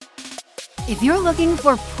If you're looking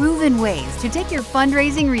for proven ways to take your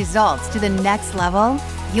fundraising results to the next level,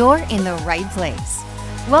 you're in the right place.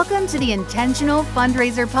 Welcome to the Intentional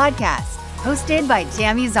Fundraiser Podcast, hosted by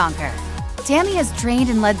Tammy Zonker. Tammy has trained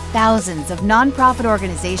and led thousands of nonprofit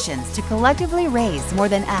organizations to collectively raise more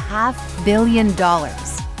than $500 million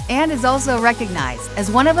and is also recognized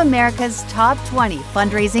as one of America's top 20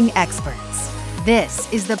 fundraising experts.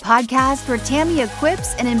 This is the podcast where Tammy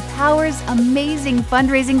equips and empowers amazing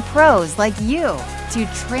fundraising pros like you to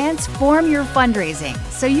transform your fundraising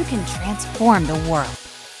so you can transform the world.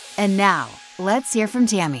 And now, let's hear from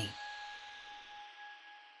Tammy.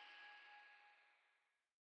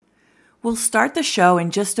 We'll start the show in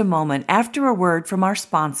just a moment after a word from our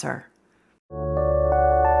sponsor.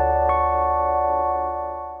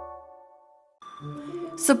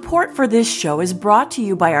 Support for this show is brought to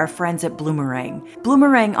you by our friends at Bloomerang.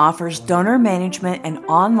 Bloomerang offers donor management and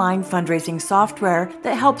online fundraising software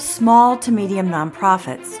that helps small to medium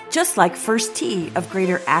nonprofits, just like First Tee of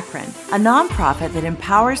Greater Akron, a nonprofit that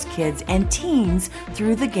empowers kids and teens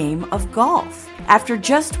through the game of golf. After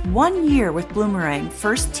just 1 year with Bloomerang,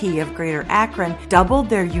 First Tee of Greater Akron doubled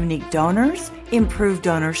their unique donors, improved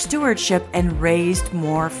donor stewardship, and raised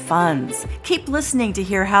more funds. Keep listening to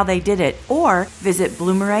hear how they did it, or visit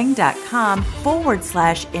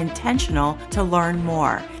bloomerang.com/intentional to learn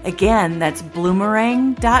more. Again, that's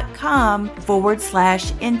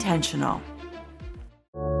bloomerang.com/intentional.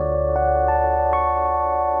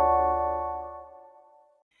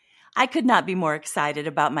 I could not be more excited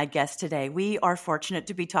about my guest today. We are fortunate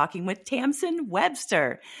to be talking with Tamsen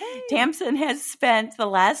Webster. Hey. Tamsen has spent the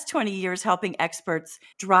last 20 years helping experts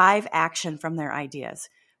drive action from their ideas.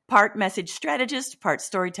 Part message strategist, part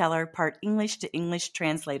storyteller, part English to English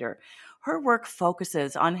translator. Her work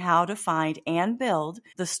focuses on how to find and build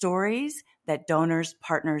the stories that donors,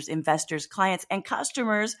 partners, investors, clients, and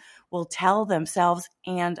customers will tell themselves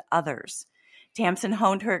and others. Tamsen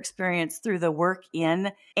honed her experience through the work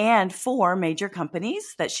in and for major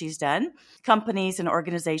companies that she's done, companies and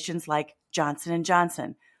organizations like Johnson &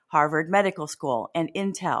 Johnson, Harvard Medical School, and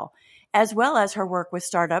Intel, as well as her work with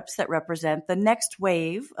startups that represent the next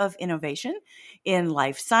wave of innovation in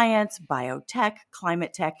life science, biotech,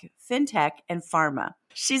 climate tech, fintech, and pharma.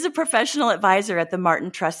 She's a professional advisor at the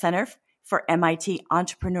Martin Trust Center for MIT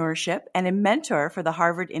Entrepreneurship and a mentor for the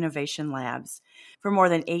Harvard Innovation Labs. For more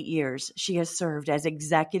than 8 years, she has served as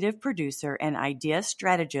executive producer and idea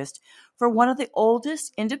strategist for one of the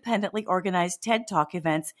oldest independently organized TED Talk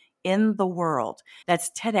events in the world.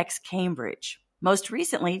 That's TEDx Cambridge. Most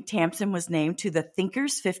recently, Tamsen was named to the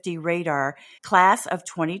Thinkers 50 Radar Class of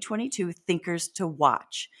 2022 Thinkers to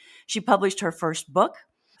Watch. She published her first book,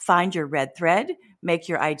 Find Your Red Thread, Make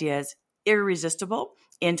Your Ideas Irresistible,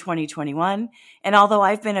 in 2021. And although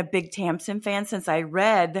I've been a big Tamsen fan since I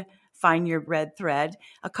read Find Your Red Thread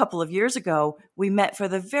a couple of years ago, we met for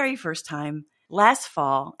the very first time last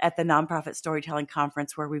fall at the Nonprofit Storytelling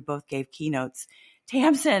Conference where we both gave keynotes.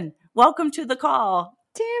 Tamsen, welcome to the call.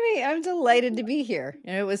 Tammy, I'm delighted to be here.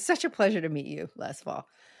 And it was such a pleasure to meet you last fall.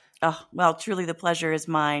 Oh, well, truly the pleasure is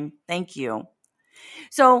mine. Thank you.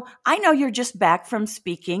 So I know you're just back from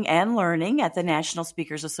speaking and learning at the National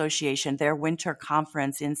Speakers Association, their winter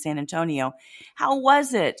conference in San Antonio. How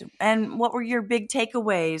was it? And what were your big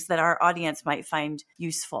takeaways that our audience might find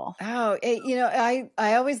useful? Oh, I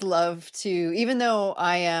always love to, even though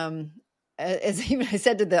I am, as even I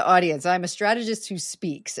said to the audience, I'm a strategist who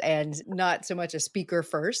speaks and not so much a speaker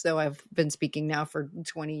first, though I've been speaking now for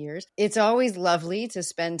 20 years. It's always lovely to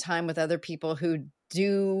spend time with other people who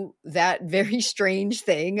do that very strange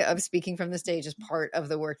thing of speaking from the stage as part of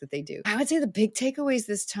the work that they do. I would say the big takeaways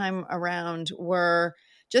this time around were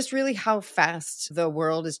just really how fast the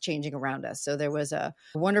world is changing around us. So there was a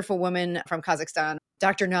wonderful woman from Kazakhstan,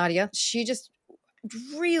 Dr. Nadia. She just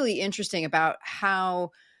really interesting about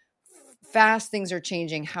how fast things are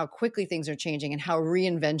changing, how quickly things are changing, and how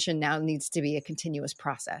reinvention now needs to be a continuous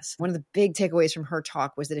process. One of the big takeaways from her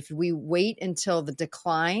talk was that if we wait until the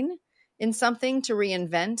decline in something to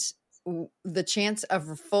reinvent, the chance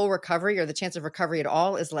of full recovery or the chance of recovery at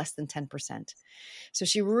all is less than 10%. So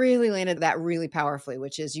she really landed that really powerfully,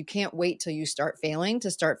 which is you can't wait till you start failing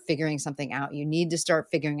to start figuring something out. You need to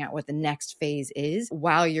start figuring out what the next phase is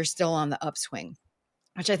while you're still on the upswing,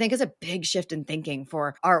 which I think is a big shift in thinking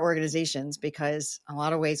for our organizations, because in a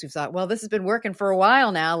lot of ways we've thought, well, this has been working for a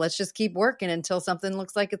while now. Let's just keep working until something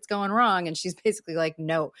looks like it's going wrong. And she's basically like,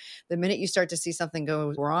 no, the minute you start to see something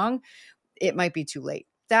go wrong, it might be too late.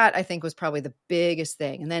 that I think was probably the biggest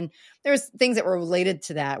thing. And then there's things that were related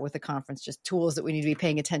to that with the conference, just tools that we need to be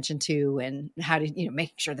paying attention to and how to,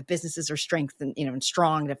 make sure the businesses are strengthened, and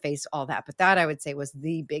strong to face all that. But that I would say was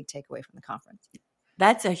the big takeaway from the conference.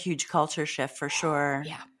 That's a huge culture shift for sure.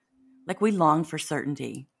 Yeah. Like we long for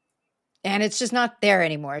certainty. And it's just not there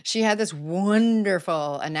anymore. She had this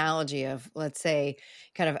wonderful analogy of, let's say,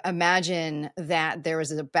 kind of imagine that there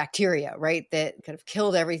was a bacteria, right, that kind of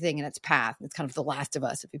killed everything in its path. It's kind of The Last of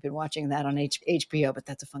Us, if you've been watching that on HBO, but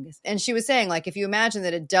that's a fungus. And she was saying, like, if you imagine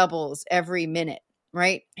that it doubles every minute,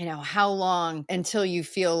 right? How long until you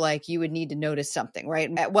feel like you would need to notice something, right?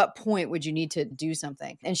 At what point would you need to do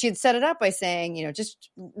something? And she had set it up by saying, just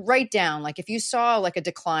write down, like if you saw like a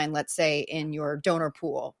decline, let's say in your donor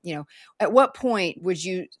pool, at what point would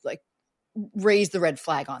you like raise the red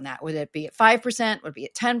flag on that? Would it be at 5%? Would it be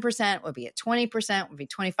at 10%? Would it be at 20%? Would it be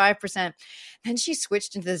 25%? Then she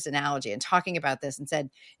switched into this analogy and talking about this and said,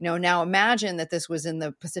 now imagine that this was in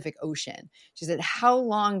the Pacific Ocean. She said, how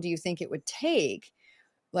long do you think it would take,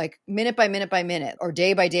 like minute by minute by minute, or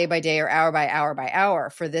day by day by day, or hour by hour by hour,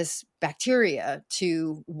 for this bacteria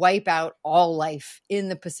to wipe out all life in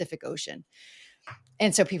the Pacific Ocean?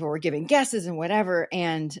 And so people were giving guesses and whatever.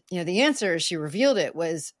 And, the answer, as she revealed it,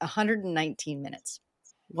 was 119 minutes.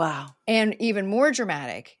 Wow. And even more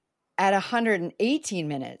dramatic, at 118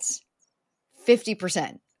 minutes,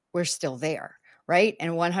 50% were still there. Right?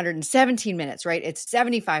 And 117 minutes, right? It's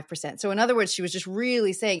 75%. So in other words, she was just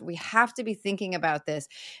really saying, we have to be thinking about this,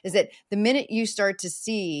 is that the minute you start to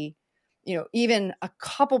see, even a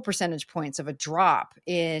couple percentage points of a drop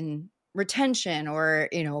in retention or,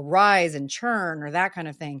 rise in churn or that kind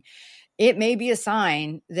of thing, it may be a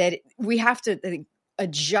sign that we have to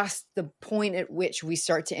adjust the point at which we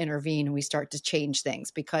start to intervene and we start to change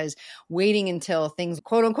things, because waiting until things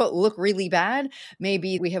quote unquote look really bad,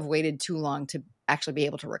 maybe we have waited too long to actually be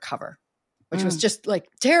able to recover, which was just like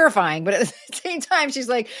terrifying. But at the same time, she's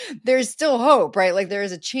like, there's still hope, right? Like there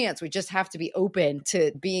is a chance. We just have to be open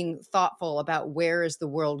to being thoughtful about where is the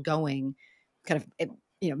world going, kind of,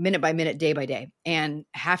 minute by minute, day by day, and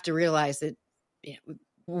have to realize that,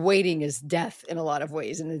 waiting is death in a lot of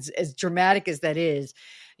ways. And as dramatic as that is,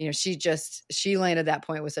 she landed that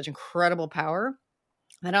point with such incredible power.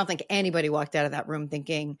 I don't think anybody walked out of that room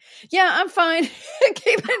thinking, yeah, I'm fine.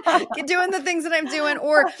 keep doing the things that I'm doing.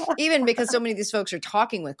 Or even because so many of these folks are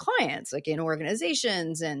talking with clients, like in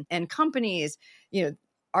organizations and companies,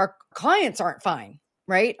 our clients aren't fine.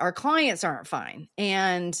 Right? Our clients aren't fine.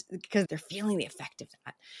 And because they're feeling the effect of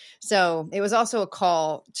that. So it was also a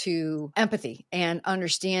call to empathy and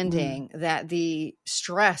understanding that the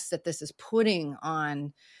stress that this is putting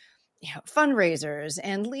on fundraisers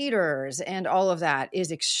and leaders and all of that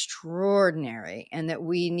is extraordinary, and that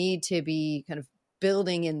we need to be kind of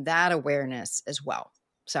building in that awareness as well.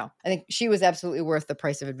 So I think she was absolutely worth the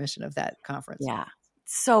price of admission of that conference. Yeah.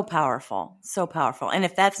 So powerful. So powerful. And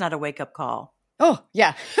if that's not a wake-up call. Oh,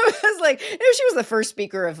 yeah. It was like, she was the first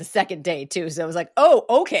speaker of the second day too. So it was like, oh,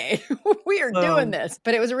 okay, we are doing this.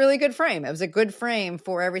 But it was a really good frame. It was a good frame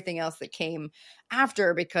for everything else that came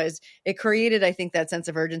after, because it created, I think, that sense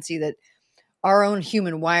of urgency that our own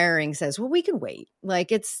human wiring says, well, we can wait.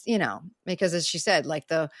 Like it's, because as she said, like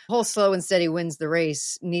the whole slow and steady wins the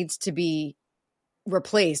race needs to be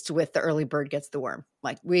replaced with the early bird gets the worm.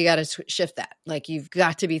 Like we got to shift that. Like you've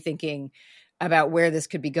got to be thinking about where this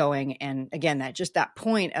could be going. And again, that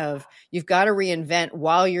point of you've got to reinvent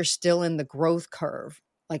while you're still in the growth curve.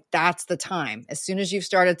 Like that's the time. As soon as you've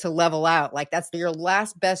started to level out, like that's your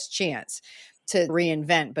last best chance to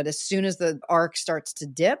reinvent. But as soon as the arc starts to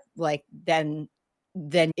dip, like then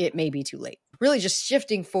it may be too late. Really just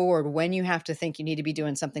shifting forward when you have to think you need to be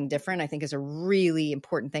doing something different, I think is a really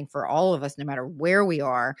important thing for all of us, no matter where we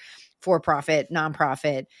are, for profit,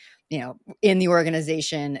 nonprofit, in the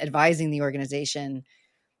organization, advising the organization.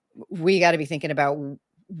 We got to be thinking about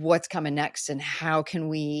what's coming next and how can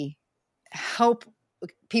we help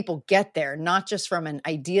people get there, not just from an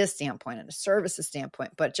idea standpoint and a services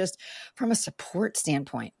standpoint, but just from a support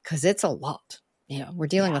standpoint, because it's a lot. We're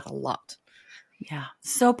dealing with a lot. Yeah.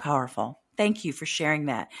 So powerful. Thank you for sharing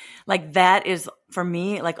that. Like that is for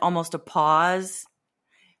me, like almost a pause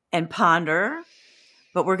and ponder,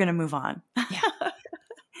 but we're going to move on. Yeah.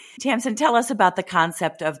 Tamsen, tell us about the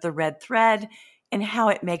concept of the red thread and how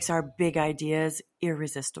it makes our big ideas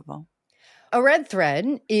irresistible. A red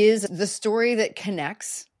thread is the story that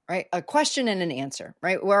connects, right? A question and an answer,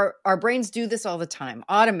 right? Where our brains do this all the time,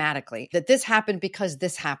 automatically, that this happened because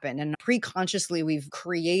this happened. And pre-consciously, we've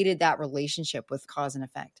created that relationship with cause and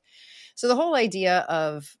effect. So the whole idea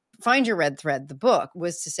of Find Your Red Thread, the book,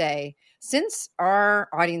 was to say, since our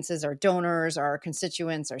audiences, our donors, our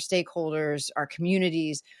constituents, our stakeholders, our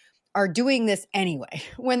communities are doing this anyway,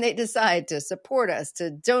 when they decide to support us, to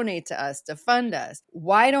donate to us, to fund us,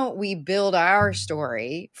 why don't we build our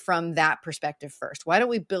story from that perspective first? Why don't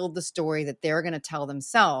we build the story that they're going to tell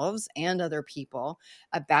themselves and other people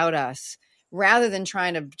about us, rather than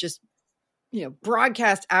trying to just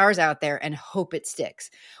broadcast ours out there and hope it sticks?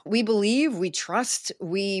 We believe, we trust,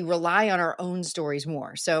 we rely on our own stories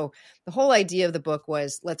more. So the whole idea of the book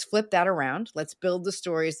was, let's flip that around. Let's build the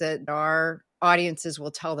stories that our audiences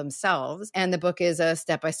will tell themselves. And the book is a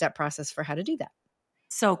step-by-step process for how to do that.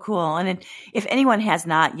 So cool. And if anyone has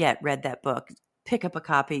not yet read that book, pick up a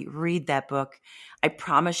copy, read that book. I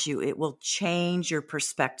promise you, it will change your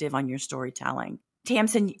perspective on your storytelling.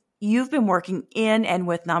 Tamsen, you've been working in and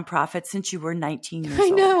with nonprofits since you were 19 years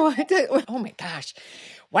old. I know. Oh my gosh.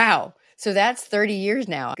 Wow. So that's 30 years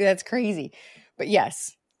now. That's crazy. But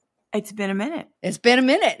yes. It's been a minute. It's been a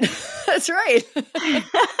minute. That's right.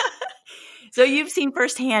 So you've seen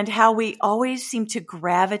firsthand how we always seem to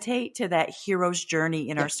gravitate to that hero's journey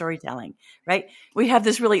in our storytelling, right? We have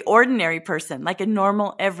this really ordinary person, like a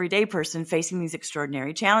normal everyday person facing these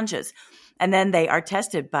extraordinary challenges. And then they are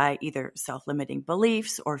tested by either self-limiting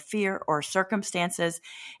beliefs or fear or circumstances,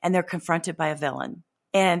 and they're confronted by a villain.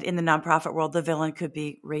 And in the nonprofit world, the villain could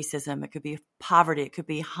be racism, it could be poverty, it could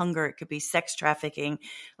be hunger, it could be sex trafficking,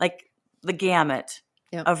 like the gamut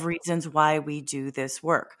of reasons why we do this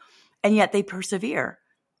work. And yet they persevere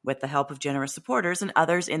with the help of generous supporters and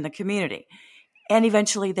others in the community. And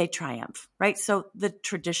eventually they triumph, right? So the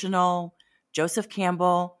traditional Joseph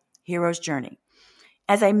Campbell hero's journey.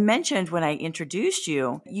 As I mentioned when I introduced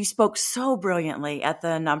you, you spoke so brilliantly at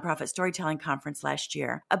the Nonprofit Storytelling Conference last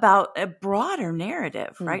year about a broader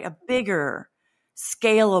narrative, right? A bigger,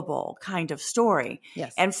 scalable kind of story.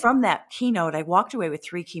 Yes. And from that keynote, I walked away with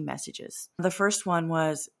 3 key messages. The first one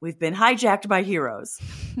was, we've been hijacked by heroes.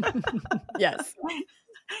 Yes.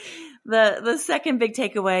 The second big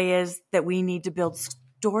takeaway is that we need to build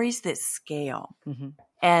stories that scale. Mm-hmm.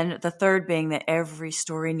 And the third being that every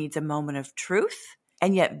story needs a moment of truth,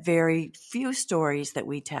 and yet very few stories that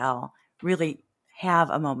we tell really have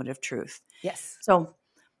a moment of truth. Yes. So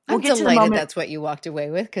I'm delighted that's what you walked away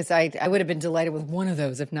with, because I would have been delighted with one of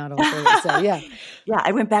those, if not all 3. So yeah. Yeah,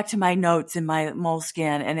 I went back to my notes in my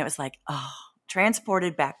moleskin, and it was like,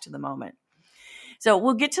 transported back to the moment. So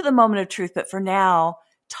we'll get to the moment of truth, but for now,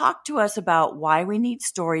 talk to us about why we need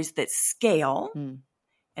stories that scale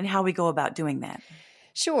and how we go about doing that.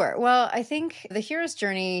 Sure. Well, I think the hero's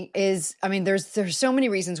journey is, there's so many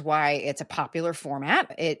reasons why it's a popular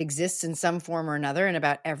format. It exists in some form or another in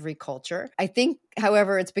about every culture. I think,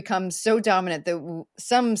 however, it's become so dominant that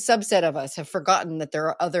some subset of us have forgotten that there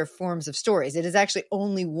are other forms of stories. It is actually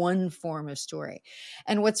only one form of story.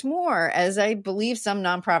 And what's more, as I believe some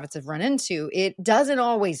nonprofits have run into, it doesn't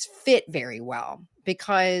always fit very well.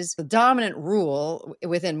 Because the dominant rule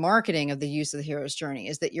within marketing of the use of the hero's journey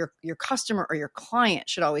is that your customer or your client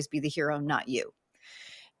should always be the hero, not you.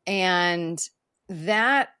 And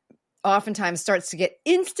that oftentimes starts to get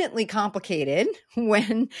instantly complicated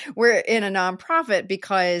when we're in a nonprofit,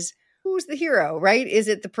 because who's the hero, right? Is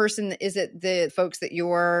it the folks that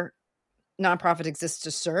your nonprofit exists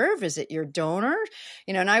to serve? Is it your donor?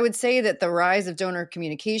 And I would say that the rise of donor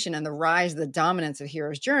communication and the rise of the dominance of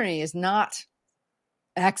hero's journey is not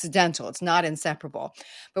accidental. It's not inseparable.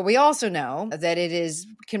 But we also know that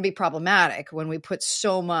can be problematic when we put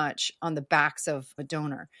so much on the backs of a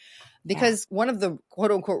donor. Because one of the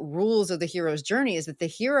quote unquote rules of the hero's journey is that the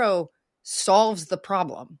hero solves the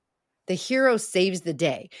problem. The hero saves the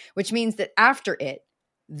day, which means that after it,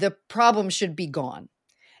 the problem should be gone.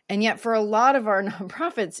 And yet for a lot of our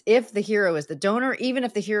nonprofits, if the hero is the donor, even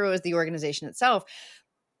if the hero is the organization itself,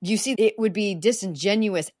 you see, it would be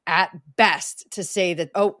disingenuous at best to say that,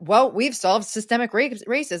 we've solved systemic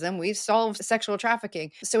racism, we've solved sexual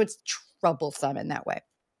trafficking. So it's troublesome in that way.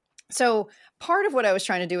 So part of what I was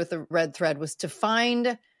trying to do with the red thread was to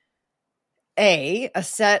find a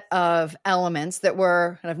set of elements that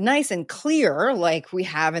were kind of nice and clear, like we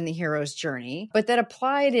have in the hero's journey, but that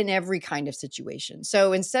applied in every kind of situation.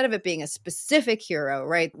 So instead of it being a specific hero,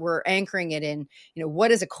 right, we're anchoring it in,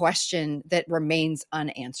 what is a question that remains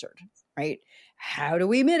unanswered, right? How do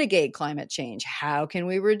we mitigate climate change? How can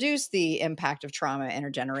we reduce the impact of trauma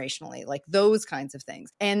intergenerationally? Like those kinds of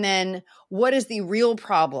things. And then what is the real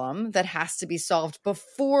problem that has to be solved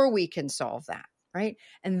before we can solve that? Right.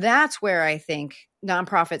 And that's where I think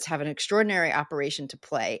nonprofits have an extraordinary operation to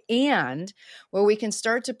play, and where we can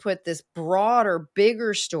start to put this broader,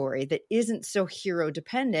 bigger story that isn't so hero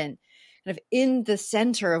dependent kind of in the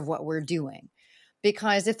center of what we're doing.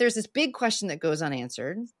 Because if there's this big question that goes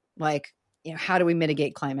unanswered, like, how do we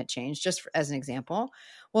mitigate climate change, just as an example?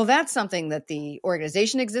 Well, that's something that the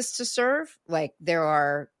organization exists to serve. Like, there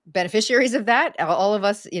are beneficiaries of that. All of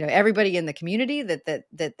us, everybody in the community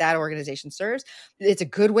that organization serves. It's a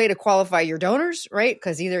good way to qualify your donors, right?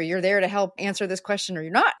 Because either you're there to help answer this question or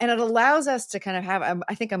you're not. And it allows us to kind of have,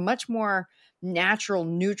 I think, a much more natural,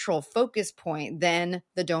 neutral focus point than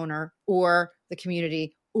the donor or the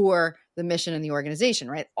community or the mission and the organization,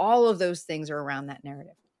 right? All of those things are around that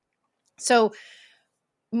narrative. So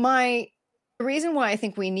the reason why I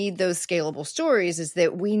think we need those scalable stories is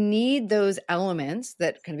that we need those elements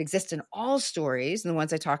that kind of exist in all stories, and the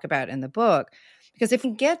ones I talk about in the book, because if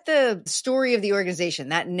we get the story of the organization,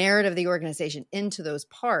 that narrative of the organization into those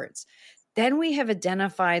parts, then we have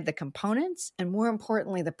identified the components and, more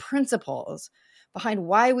importantly, the principles behind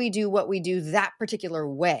why we do what we do that particular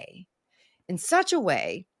way, in such a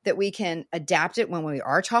way that we can adapt it when we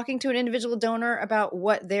are talking to an individual donor about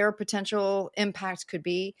what their potential impact could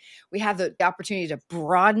be. We have the opportunity to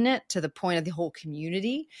broaden it to the point of the whole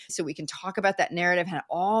community, so we can talk about that narrative and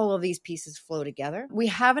all of these pieces flow together. We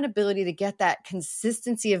have an ability to get that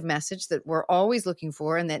consistency of message that we're always looking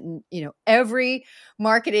for, and that, every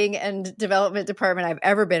marketing and development department I've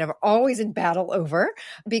ever been, I've always in battle over,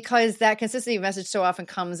 because that consistency of message so often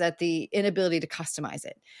comes at the inability to customize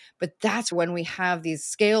it. But that's when we have these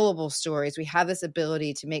scalable stories. We have this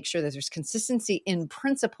ability to make sure that there's consistency in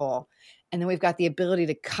principle, and then we've got the ability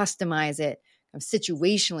to customize it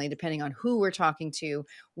situationally, depending on who we're talking to,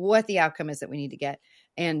 what the outcome is that we need to get,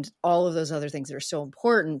 and all of those other things that are so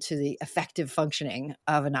important to the effective functioning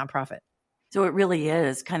of a nonprofit. So it really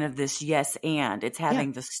is kind of this yes and. It's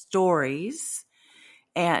having the stories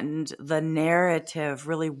and the narrative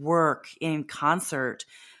really work in concert,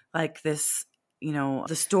 like this.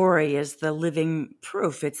 The story is the living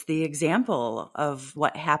proof. It's the example of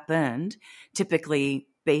what happened, typically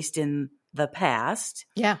based in the past.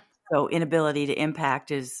 Yeah. So inability to impact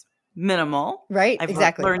is minimal. Right. I've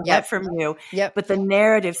exactly. learned that from you. Yep. But the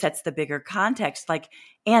narrative sets the bigger context,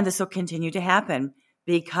 and this will continue to happen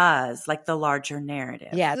because, the larger narrative.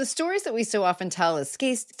 Yeah. The stories that we so often tell as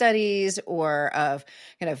case studies or of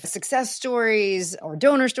kind of success stories or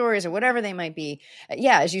donor stories or whatever they might be.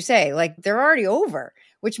 Yeah. As you say, they're already over,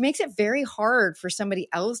 which makes it very hard for somebody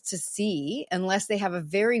else to see unless they have a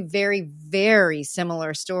very, very, very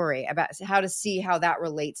similar story about how to see how that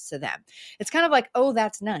relates to them. It's kind of like, oh,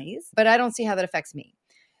 that's nice, but I don't see how that affects me.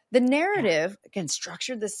 The narrative, again,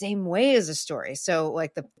 structured the same way as a story. So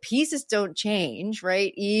the pieces don't change,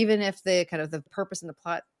 right? Even if the kind of the purpose and the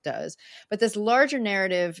plot does. But this larger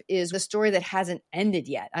narrative is the story that hasn't ended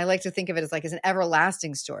yet. I like to think of it as an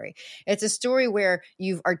everlasting story. It's a story where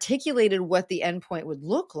you've articulated what the endpoint would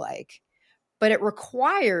look like, but it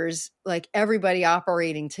requires everybody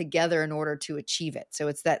operating together in order to achieve it. So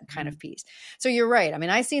it's that kind of piece. So you're right. I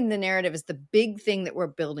mean, I see the narrative as the big thing that we're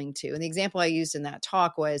building to. And the example I used in that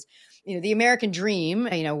talk was, the American dream,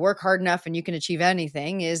 work hard enough and you can achieve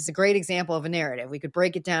anything, is a great example of a narrative. We could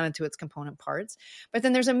break it down into its component parts, but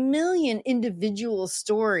then there's a million individual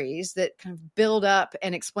stories that kind of build up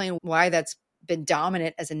and explain why that's been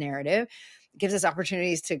dominant as a narrative. Gives us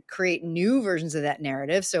opportunities to create new versions of that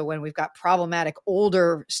narrative. So when we've got problematic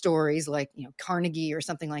older stories like, Carnegie or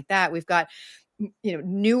something like that, we've got,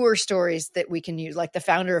 newer stories that we can use, like the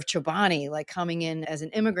founder of Chobani, coming in as an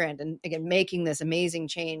immigrant and again, making this amazing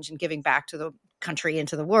change and giving back to the country and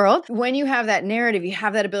to the world. When you have that narrative, you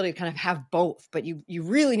have that ability to kind of have both, but you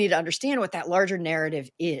really need to understand what that larger narrative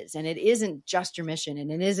is. And it isn't just your mission,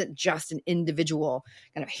 and it isn't just an individual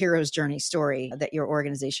kind of hero's journey story that your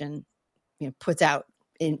organization puts out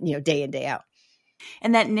in, day in, day out.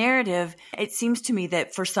 And that narrative, it seems to me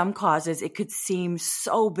that for some causes, it could seem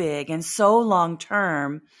so big and so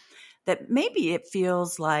long-term that maybe it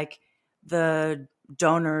feels like the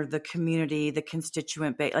donor, the community, the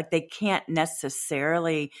constituent base, they can't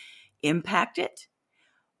necessarily impact it.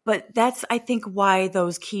 But that's, I think, why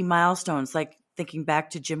those key milestones, thinking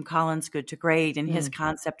back to Jim Collins' Good to Great and his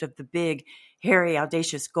concept of the big, hairy,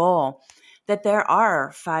 audacious goal, that there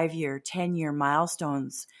are 5-year, 10-year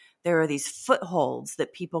milestones. There are these footholds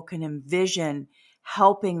that people can envision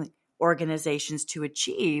helping organizations to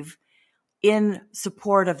achieve in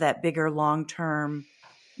support of that bigger long-term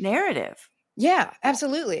narrative. Yeah,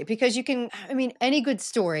 absolutely. Because any good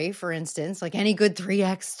story, for instance, any good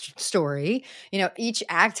 3-act story, each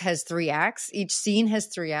act has 3 acts, each scene has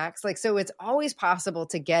 3 acts. So it's always possible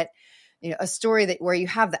to get a story where you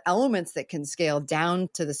have the elements that can scale down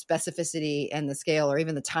to the specificity and the scale or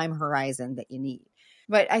even the time horizon that you need.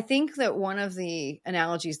 But I think that one of the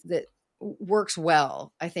analogies that works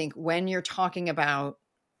well, I think, when you're talking about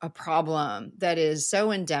a problem that is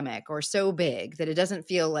so endemic or so big that it doesn't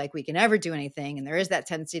feel like we can ever do anything. And there is that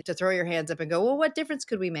tendency to throw your hands up and go, well, what difference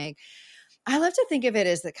could we make? I love to think of it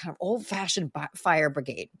as the kind of old-fashioned fire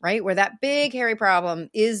brigade, right? Where that big, hairy problem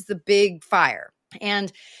is the big fire.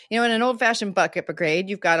 And, in an old-fashioned bucket brigade,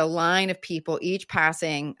 you've got a line of people each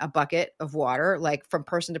passing a bucket of water, like from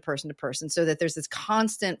person to person to person, so that there's this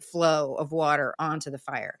constant flow of water onto the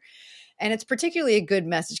fire. And it's particularly a good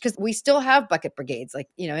message because we still have bucket brigades. Like,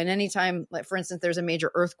 and anytime, like, for instance, there's a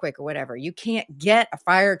major earthquake or whatever, you can't get a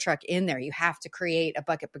fire truck in there. You have to create a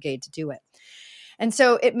bucket brigade to do it. And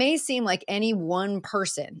so it may seem like any one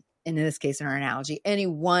person, in this case, in our analogy, any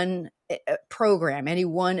one program, any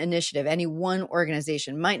one initiative, any one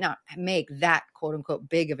organization might not make that quote unquote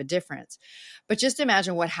big of a difference. But just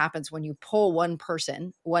imagine what happens when you pull one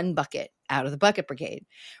person, one bucket out of the bucket brigade,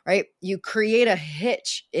 right? You create a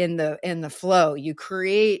hitch in the flow. You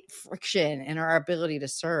create friction in our ability to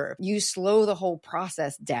serve. You slow the whole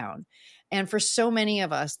process down. And for so many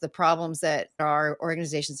of us, the problems that our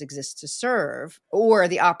organizations exist to serve, or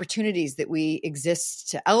the opportunities that we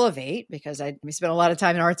exist to elevate, because we spend a lot of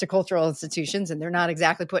time in arts and cultural institutions, and they're not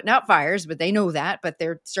exactly putting out fires, but they know that, but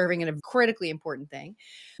they're serving in a critically important thing.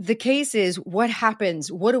 The case is, what happens?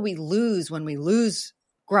 What do we lose when we lose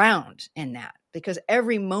ground in that? Because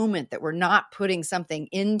every moment that we're not putting something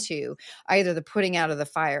into either the putting out of the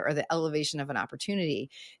fire or the elevation of an opportunity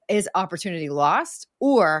is opportunity lost,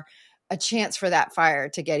 or a chance for that fire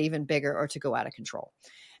to get even bigger or to go out of control.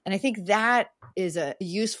 And I think that is a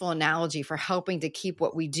useful analogy for helping to keep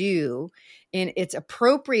what we do in its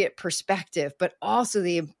appropriate perspective, but also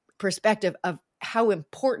the perspective of how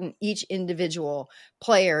important each individual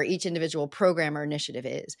player, each individual program or initiative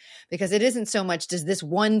is. Because it isn't so much, is this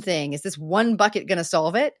one bucket going to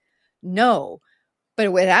solve it? No.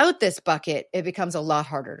 But without this bucket, it becomes a lot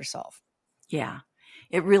harder to solve. Yeah.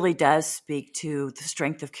 It really does speak to the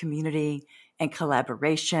strength of community and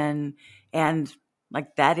collaboration. And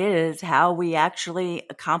like, that is how we actually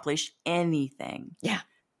accomplish anything. Yeah,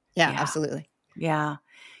 absolutely. Yeah.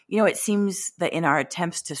 It seems that in our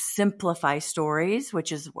attempts to simplify stories,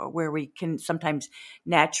 which is where we can sometimes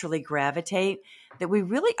naturally gravitate, that we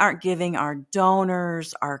really aren't giving our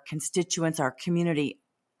donors, our constituents, our community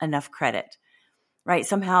enough credit. Right?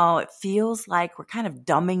 Somehow it feels like we're kind of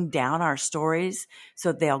dumbing down our stories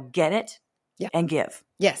so they'll get it and give.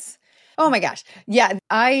 Yes. Oh my gosh. Yeah.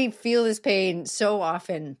 I feel this pain so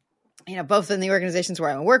often, both in the organizations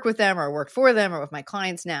where I work with them or work for them or with my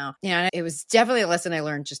clients now. It was definitely a lesson I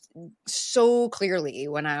learned just so clearly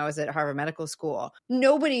when I was at Harvard Medical School.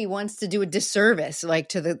 Nobody wants to do a disservice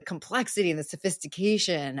to the complexity and the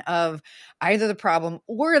sophistication of either the problem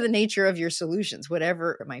or the nature of your solutions,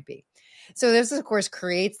 whatever it might be. So this, of course,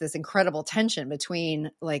 creates this incredible tension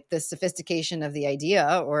between the sophistication of the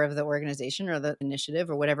idea or of the organization or the initiative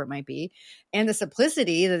or whatever it might be, and the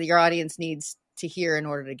simplicity that your audience needs to hear in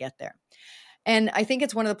order to get there. And I think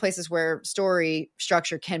it's one of the places where story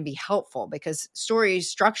structure can be helpful, because story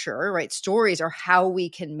structure, right? Stories are how we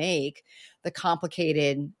can make the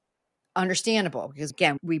complicated understandable, because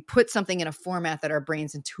again, we put something in a format that our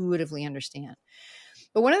brains intuitively understand.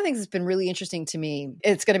 But one of the things that's been really interesting to me,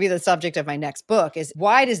 it's going to be the subject of my next book, is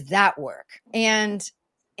why does that work? And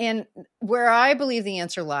where I believe the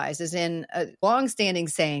answer lies is in a longstanding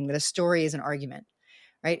saying that a story is an argument,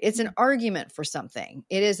 right? It's an argument for something.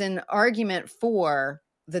 It is an argument for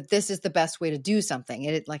that this is the best way to do something.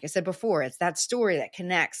 It, like I said before, it's that story that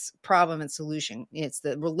connects problem and solution. It's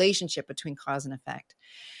the relationship between cause and effect.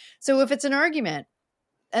 So if it's an argument,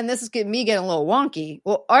 and this is me getting a little wonky.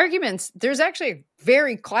 Well, arguments, there's actually a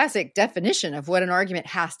very classic definition of what an argument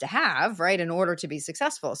has to have, right, in order to be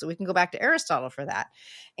successful. So we can go back to Aristotle for that.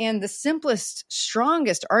 And the simplest,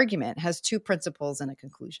 strongest argument has two principles and a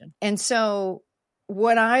conclusion. And so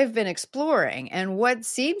what I've been exploring and what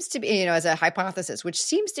seems to be, as a hypothesis, which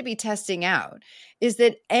seems to be testing out, is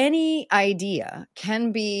that any idea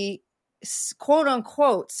can be quote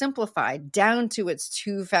unquote simplified down to its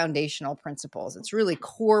two foundational principles. It's really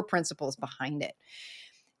core principles behind it.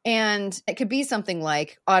 And it could be something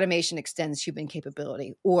like automation extends human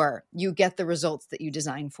capability, or you get the results that you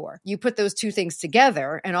design for. You put those two things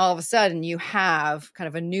together, and all of a sudden you have kind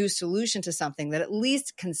of a new solution to something that at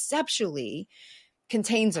least conceptually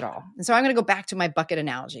contains it all. And so I'm going to go back to my bucket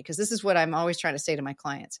analogy, because this is what I'm always trying to say to my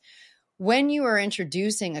clients. When you are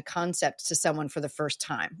introducing a concept to someone for the first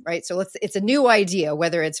time, right? So it's a new idea,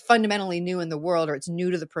 whether it's fundamentally new in the world or it's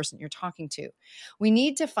new to the person you're talking to. We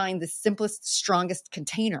need to find the simplest, strongest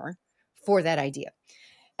container for that idea.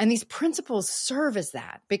 And these principles serve as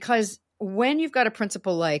that, because when you've got a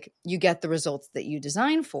principle like you get the results that you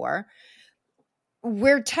design for,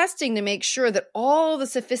 we're testing to make sure that all the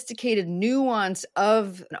sophisticated nuance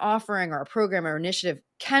of an offering or a program or initiative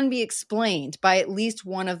can be explained by at least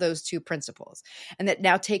one of those two principles. And that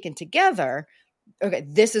now taken together, okay,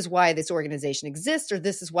 this is why this organization exists, or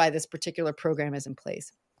this is why this particular program is in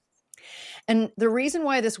place. And the reason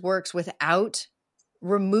why this works without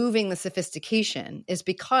removing the sophistication is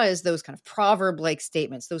because those kind of proverb-like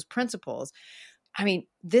statements, those principles, I mean,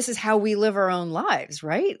 this is how we live our own lives,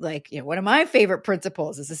 right? Like, one of my favorite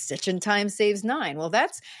principles is a stitch in time saves nine. Well,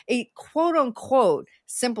 that's a quote unquote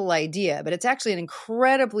simple idea, but it's actually an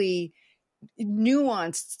incredibly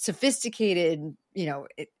nuanced, sophisticated,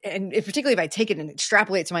 and particularly if I take it and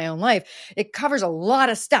extrapolate to my own life, it covers a lot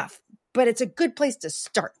of stuff, but it's a good place to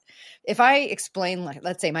start. If I explain, like,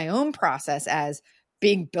 let's say my own process as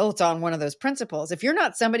being built on one of those principles, if you're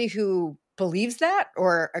not somebody who believes that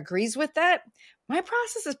or agrees with that, my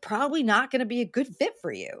process is probably not going to be a good fit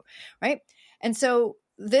for you, right? And so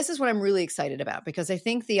this is what I'm really excited about, because I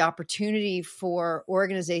think the opportunity for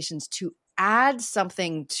organizations to add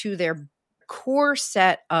something to their core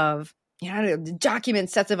set of document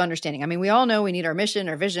sets of understanding. I mean, we all know we need our mission,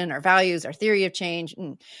 our vision, our values, our theory of change.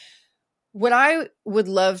 What I would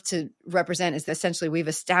love to represent is that essentially we've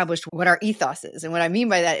established what our ethos is. And what I mean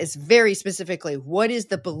by that is very specifically, what is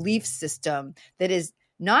the belief system that is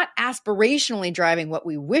not aspirationally driving what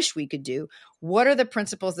we wish we could do? What are the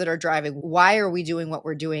principles that are driving? Why are we doing what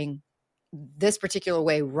we're doing this particular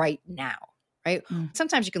way right now? Right?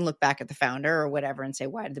 Sometimes you can look back at the founder or whatever and say,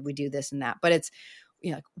 why did we do this and that? But it's,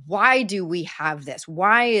 why do we have this?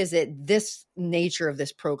 Why is it this nature of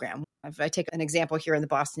this program? If I take an example here in the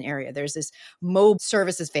Boston area, there's this mobile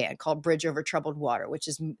services van called Bridge Over Troubled Water, which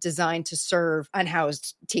is designed to serve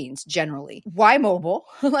unhoused teens generally. Why mobile?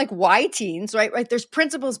 Like, why teens, right? There's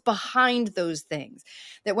principles behind those things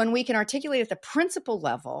that when we can articulate at the principle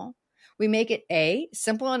level, we make it A,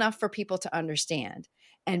 simple enough for people to understand.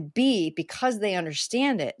 And B, because they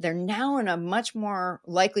understand it, they're now in a much more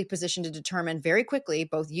likely position to determine very quickly,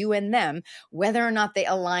 both you and them, whether or not they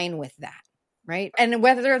align with that, right? And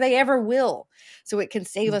whether they ever will. So it can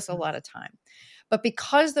save us a lot of time. But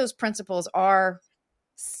because those principles are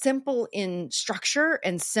simple in structure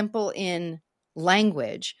and simple in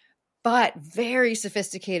language, but very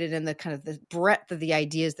sophisticated in the kind of the breadth of the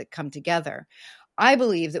ideas that come together, I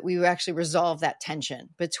believe that we actually resolve that tension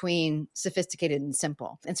between sophisticated and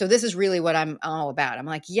simple. And so this is really what I'm all about. I'm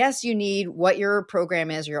like, yes, you need what your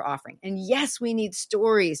program is or your offering. And yes, we need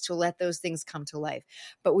stories to let those things come to life.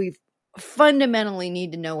 But we fundamentally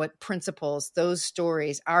need to know what principles those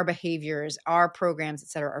stories, our behaviors, our programs, et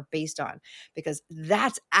cetera, are based on, because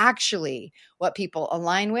that's actually what people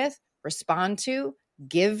align with, respond to,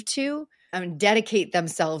 give to, and dedicate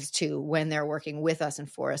themselves to when they're working with us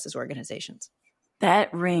and for us as organizations.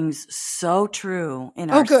 That rings so true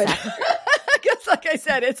in our Oh, good. sector. Because like I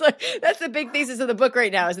said, it's like, that's the big thesis of the book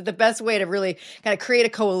right now, is that the best way to really kind of create a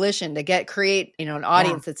coalition to create, an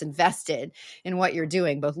audience that's invested in what you're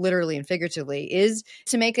doing, both literally and figuratively, is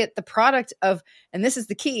to make it the product of, and this is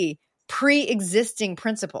the key, pre-existing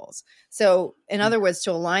principles. So in other words,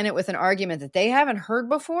 to align it with an argument that they haven't heard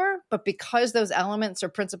before, but because those elements or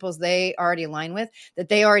principles they already align with, that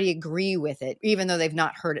they already agree with it, even though they've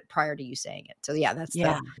not heard it prior to you saying it. So that's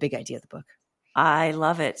the big idea of the book. I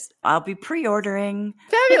love it. I'll be pre-ordering.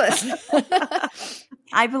 Fabulous.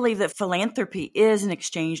 I believe that philanthropy is an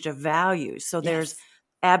exchange of values. So there's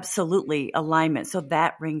absolutely alignment. So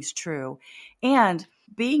that rings true. And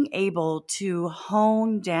being able to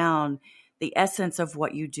hone down the essence of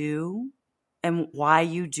what you do and why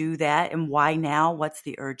you do that and why now, what's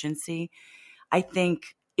the urgency, I think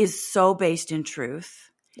is so based in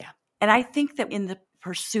truth. Yeah. And I think that in the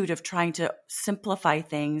pursuit of trying to simplify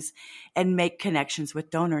things and make connections with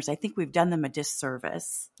donors, I think we've done them a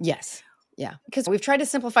disservice. Yes. Yeah. Because we've tried to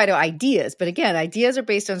simplify to ideas, but again, ideas are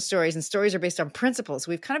based on stories and stories are based on principles.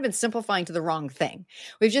 We've kind of been simplifying to the wrong thing.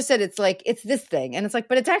 We've just said it's like, it's this thing. And it's like,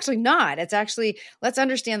 but it's actually not. It's actually, let's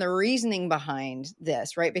understand the reasoning behind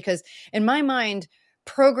this, right? Because in my mind,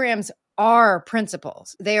 programs are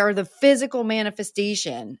principles. They are the physical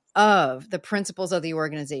manifestation of the principles of the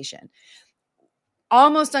organization.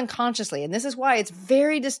 Almost unconsciously. And this is why it's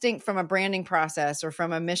very distinct from a branding process or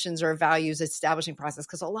from a missions or values establishing process.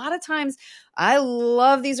 Because a lot of times I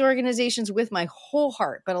love these organizations with my whole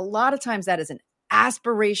heart, but a lot of times that is an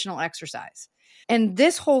aspirational exercise. And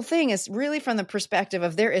this whole thing is really from the perspective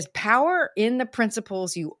of there is power in the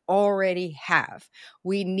principles you already have.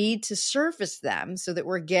 We need to surface them so that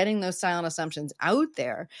we're getting those silent assumptions out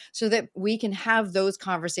there so that we can have those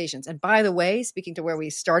conversations. And by the way, speaking to where we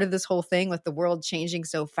started this whole thing with the world changing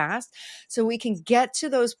so fast, so we can get to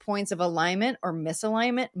those points of alignment or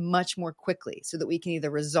misalignment much more quickly so that we can either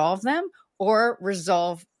resolve them or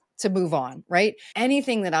resolve to move on, right?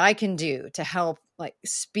 Anything that I can do to help like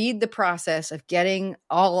speed the process of getting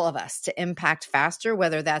all of us to impact faster,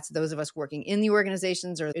 whether that's those of us working in the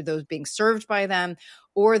organizations or those being served by them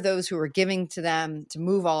or those who are giving to them to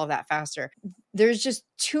move all of that faster. There's just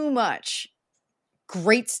too much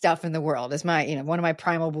great stuff in the world is my, one of my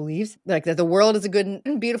primal beliefs, like that the world is a good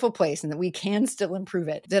and beautiful place and that we can still improve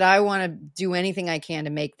it, that I want to do anything I can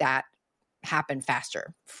to make that happen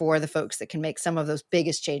faster for the folks that can make some of those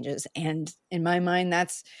biggest changes. And in my mind,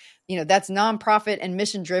 that's nonprofit and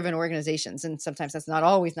mission driven organizations. And sometimes that's not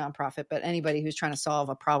always nonprofit, but anybody who's trying to solve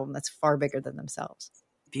a problem that's far bigger than themselves.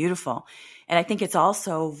 Beautiful. And I think it's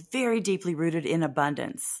also very deeply rooted in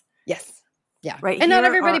abundance. Yes. Yeah. Right. And not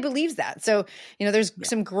everybody believes that. So, there's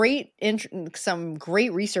some great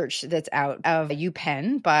research that's out of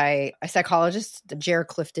UPenn by a psychologist, Jer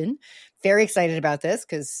Clifton. Very excited about this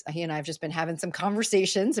because he and I have just been having some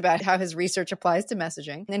conversations about how his research applies to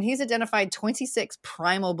messaging. And he's identified 26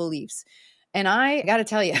 primal beliefs. And I got to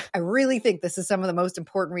tell you, I really think this is some of the most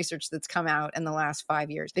important research that's come out in the last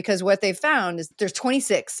 5 years, because what they've found is there's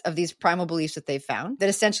 26 of these primal beliefs that they've found that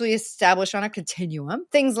essentially establish on a continuum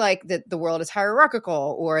things like that the world is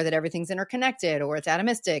hierarchical or that everything's interconnected or it's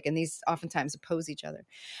atomistic. And these oftentimes oppose each other.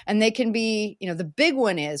 And they can be, the big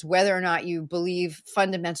one is whether or not you believe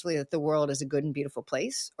fundamentally that the world is a good and beautiful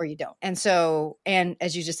place or you don't. And so, and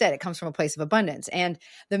as you just said, it comes from a place of abundance. And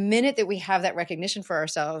the minute that we have that recognition for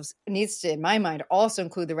ourselves, it needs to, in my mind, also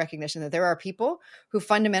include the recognition that there are people who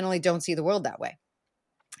fundamentally don't see the world that way.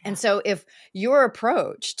 And so if your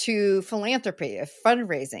approach to philanthropy, of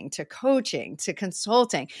fundraising, to coaching, to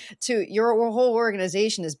consulting, to your whole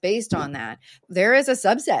organization is based on that, there is a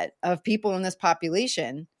subset of people in this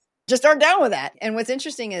population just aren't down with that. And what's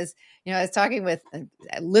interesting is, I was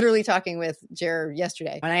literally talking with Jer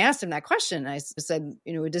yesterday. When I asked him that question, I said,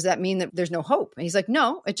 does that mean that there's no hope? And he's like,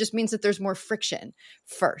 no, it just means that there's more friction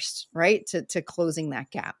first, right? To closing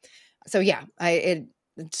that gap. So yeah,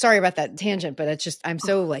 sorry about that tangent, but it's just, I'm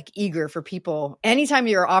so eager for people. Anytime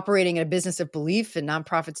you're operating in a business of belief, and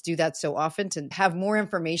nonprofits do that so often, to have more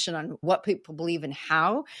information on what people believe and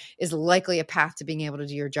how is likely a path to being able to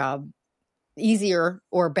do your job easier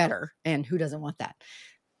or better. And who doesn't want that?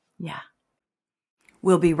 Yeah.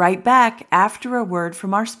 We'll be right back after a word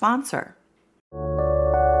from our sponsor.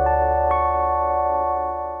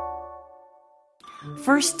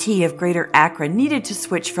 First Tee of Greater Akron needed to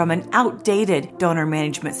switch from an outdated donor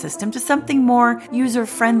management system to something more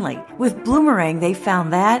user-friendly. With Bloomerang, they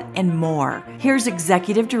found that and more. Here's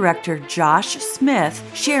Executive Director Josh Smith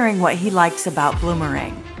sharing what he likes about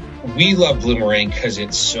Bloomerang. We love Bloomerang because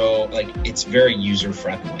it's very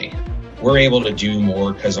user-friendly. We're able to do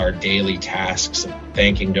more because our daily tasks of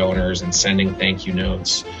thanking donors and sending thank you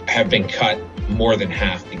notes have been cut more than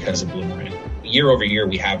half because of Bloomerang. Year over year,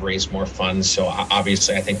 we have raised more funds. So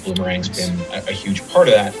obviously, I think Bloomerang's been a huge part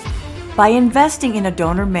of that. By investing in a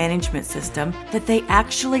donor management system that they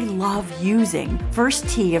actually love using, First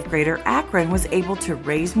Tee of Greater Akron was able to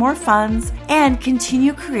raise more funds and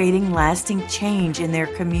continue creating lasting change in their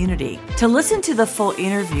community. To listen to the full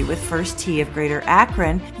interview with First Tee of Greater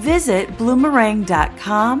Akron, visit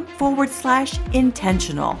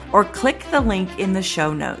bloomerang.com/intentional or click the link in the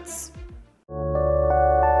show notes.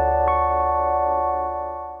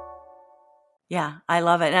 Yeah, I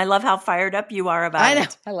love it. And I love how fired up you are about it. I know.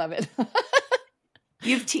 I love it.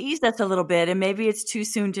 You've teased us a little bit, and maybe it's too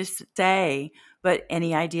soon to say, but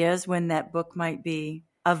any ideas when that book might be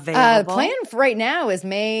available? The plan for right now is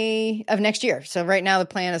May of next year. So right now the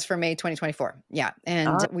plan is for May 2024. Yeah.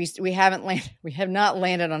 And we have not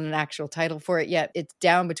landed on an actual title for it yet. It's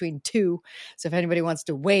down between two. So if anybody wants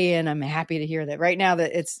to weigh in, I'm happy to hear that. Right now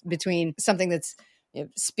that it's between something that's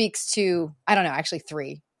speaks to, I don't know, actually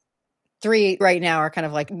three right now are kind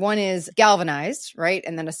of one is galvanized, right?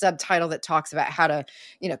 And then a subtitle that talks about how to,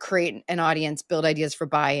 create an audience, build ideas for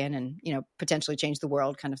buy-in and, potentially change the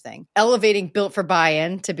world kind of thing. Elevating built for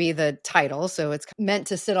buy-in to be the title. So it's meant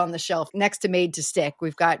to sit on the shelf next to made to stick.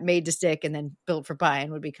 We've got made to stick and then built for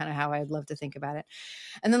buy-in would be kind of how I'd love to think about it.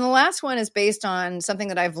 And then the last one is based on something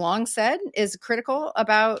that I've long said is critical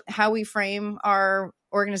about how we frame our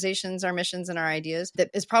organizations, our missions, and our ideas. That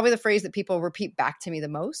is probably the phrase that people repeat back to me the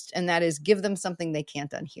most. And that is give them something they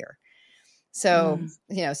can't unhear. So,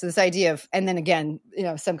 so this idea of, and then again,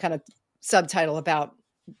 some kind of subtitle about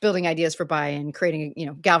building ideas for buy-in,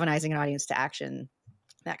 creating, galvanizing an audience to action,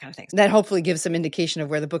 that kind of thing. That hopefully gives some indication of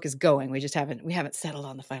where the book is going. We haven't settled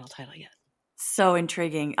on the final title yet. So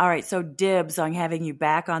intriguing. All right. So dibs on having you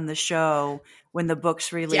back on the show when the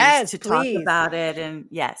book's released talk about it. And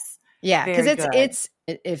yes. Yeah. Because it's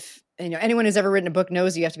if anyone who's ever written a book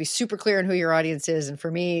knows you have to be super clear on who your audience is. And for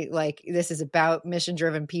me, like, this is about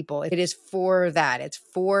mission-driven people. It is for that. It's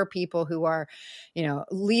for people who are,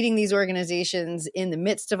 leading these organizations in the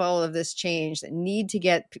midst of all of this change that need to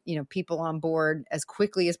get, people on board as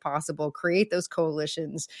quickly as possible, create those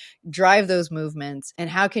coalitions, drive those movements. And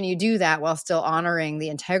how can you do that while still honoring the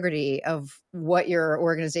integrity of what your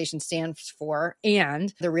organization stands for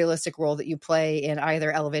and the realistic role that you play in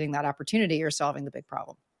either elevating that opportunity or solving the big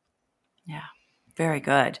problem? Yeah, very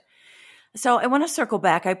good. So I want to circle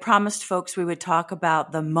back. I promised folks we would talk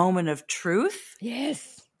about the moment of truth.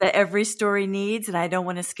 Yes. That every story needs, and I don't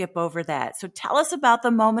want to skip over that. So tell us about the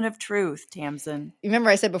moment of truth, Tamsen. Remember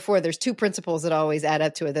I said before, there's two principles that always add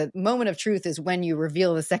up to it. The moment of truth is when you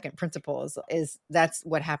reveal the second principle, is that's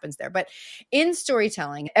what happens there. But in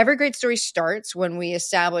storytelling, every great story starts when we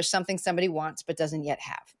establish something somebody wants but doesn't yet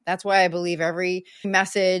have. That's why I believe every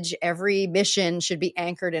message, every mission should be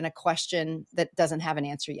anchored in a question that doesn't have an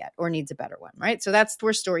answer yet or needs a better one, right? So that's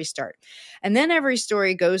where stories start. And then every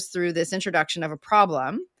story goes through this introduction of a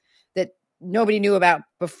problem that nobody knew about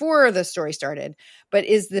before the story started, but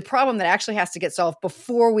is the problem that actually has to get solved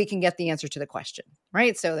before we can get the answer to the question,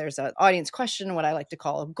 right? So there's an audience question, what I like to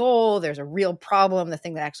call a goal. There's a real problem, the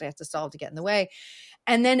thing that actually has to solve to get in the way.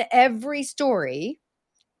 And then every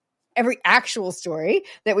actual story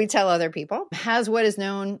that we tell other people has what is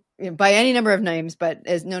known by any number of names, but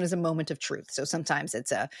is known as a moment of truth. So sometimes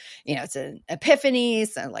it's it's an epiphany.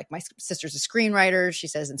 So like my sister's a screenwriter. She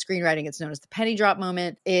says in screenwriting, it's known as the penny drop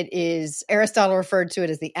moment. It is, Aristotle referred to it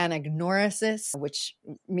as the anagnorisis, which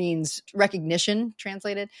means recognition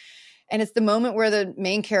translated. And it's the moment where the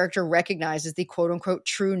main character recognizes the quote unquote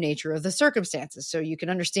true nature of the circumstances. So you can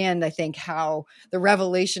understand, I think, how the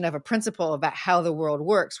revelation of a principle about how the world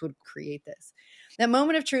works would create this. That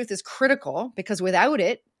moment of truth is critical because without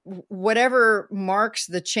it, whatever marks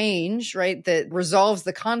the change, right, that resolves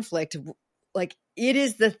the conflict, like it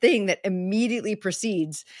is the thing that immediately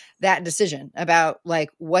precedes that decision about like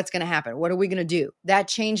what's going to happen. What are we going to do? That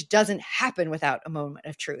change doesn't happen without a moment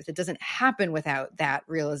of truth. It doesn't happen without that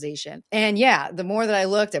realization. And yeah, the more that I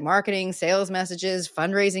looked at marketing, sales messages,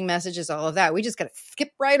 fundraising messages, all of that, we just got to skip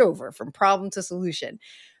right over from problem to solution.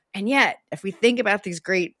 And yet, if we think about these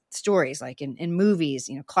great stories, like in movies,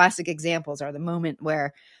 classic examples are the moment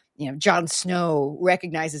where Jon Snow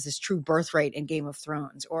recognizes his true birthright in Game of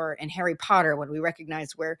Thrones, or in Harry Potter, when we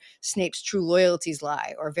recognize where Snape's true loyalties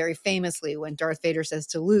lie, or very famously when Darth Vader says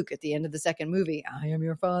to Luke at the end of the second movie, "I am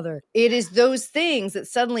your father." It is those things that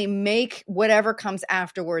suddenly make whatever comes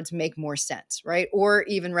afterwards make more sense, right? Or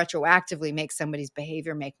even retroactively make somebody's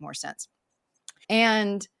behavior make more sense.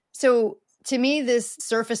 And so to me, this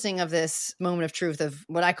surfacing of this moment of truth, of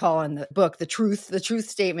what I call in the book, the truth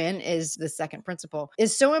statement is the second principle,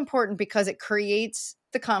 is so important because it creates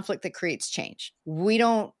the conflict that creates change. We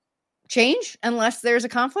don't change unless there's a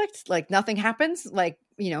conflict. Like nothing happens. Like,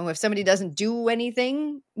 if somebody doesn't do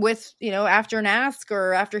anything with, after an ask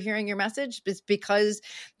or after hearing your message, it's because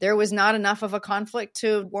there was not enough of a conflict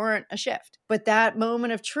to warrant a shift. But that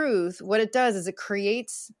moment of truth, what it does is it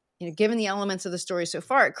creates, given the elements of the story so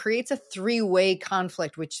far, it creates a three-way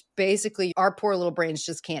conflict, which basically our poor little brains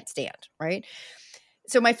just can't stand, right?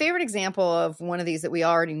 So my favorite example of one of these that we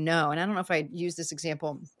already know, and I don't know if I used this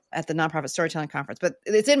example at the Nonprofit Storytelling Conference, but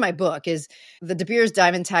it's in my book, is the De Beers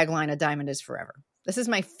Diamond tagline, "A diamond is forever." This is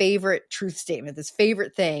my favorite truth statement, this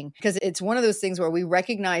favorite thing, because it's one of those things where we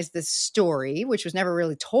recognize this story, which was never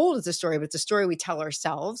really told as a story, but it's a story we tell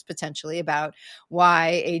ourselves potentially about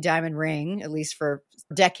why a diamond ring, at least for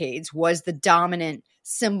decades, was the dominant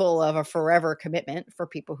symbol of a forever commitment for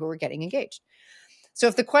people who were getting engaged. So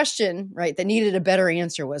if the question, right, that needed a better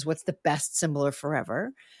answer was, what's the best symbol of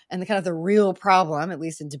forever? And the kind of the real problem, at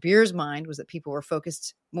least in De Beers' mind, was that people were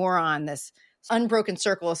focused more on this unbroken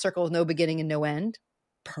circle, a circle with no beginning and no end.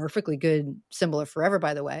 Perfectly good symbol of forever,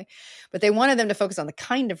 by the way. But they wanted them to focus on the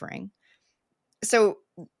kind of ring. So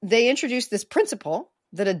they introduced this principle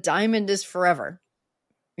that a diamond is forever,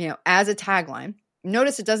 as a tagline.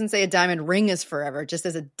 Notice it doesn't say a diamond ring is forever, it just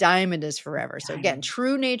says a diamond is forever. So again,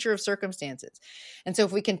 true nature of circumstances. And so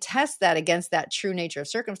if we can test that against that true nature of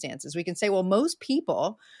circumstances, we can say, well, most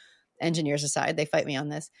people, engineers aside, they fight me on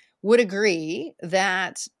this, would agree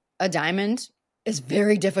that a diamond is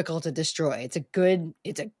very difficult to destroy. It's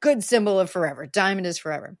a good symbol of forever. Diamond is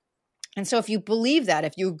forever. And so if you believe that,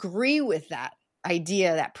 if you agree with that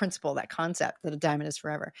idea, that principle, that concept that a diamond is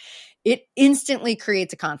forever, it instantly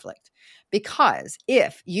creates a conflict. Because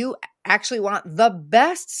if you actually want the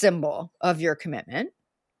best symbol of your commitment,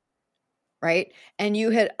 right, and you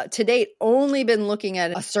had to date only been looking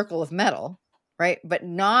at a circle of metal, right, but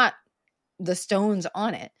not the stones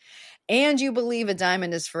on it, and you believe a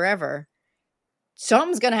diamond is forever,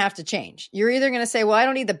 something's going to have to change. You're either going to say, well, I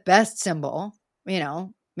don't need the best symbol,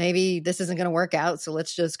 maybe this isn't going to work out, so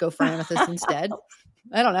let's just go for amethyst instead.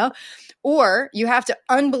 I don't know. Or you have to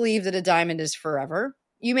unbelieve that a diamond is forever.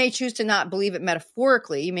 You may choose to not believe it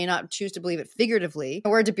metaphorically. You may not choose to believe it figuratively.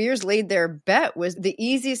 Where De Beers laid their bet was the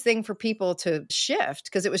easiest thing for people to shift,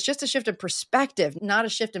 because it was just a shift in perspective, not a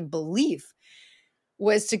shift in belief,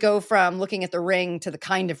 was to go from looking at the ring to the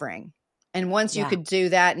kind of ring. And once you could do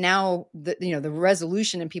that, now the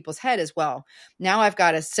resolution in people's head is, well, now I've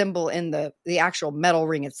got a symbol in the actual metal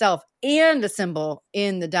ring itself and a symbol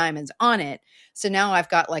in the diamonds on it. So now I've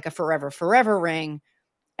got like a forever ring.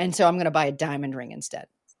 And so I'm going to buy a diamond ring instead.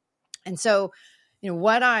 And so,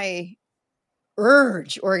 what I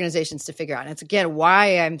urge organizations to figure out, and it's again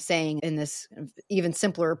why I'm saying in this even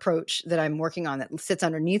simpler approach that I'm working on that sits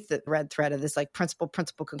underneath the red thread of this like principle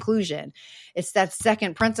conclusion, it's that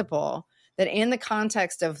second principle that in the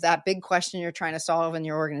context of that big question you're trying to solve in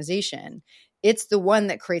your organization, it's the one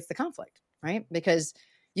that creates the conflict, right? Because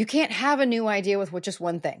you can't have a new idea with just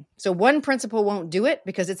one thing. So one principle won't do it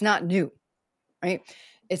because it's not new, right?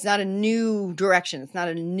 It's not a new direction. It's not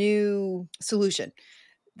a new solution.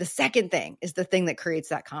 The second thing is the thing that creates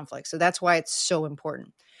that conflict. So that's why it's so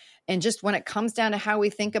important. And just when it comes down to how we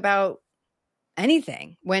think about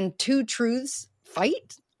anything, when two truths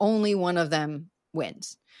fight, only one of them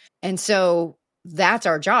wins. And so that's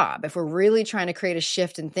our job. If we're really trying to create a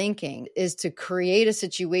shift in thinking, is to create a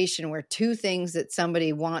situation where two things that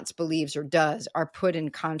somebody wants, believes, or does are put in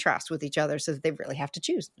contrast with each other so that they really have to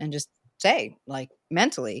choose and just say, like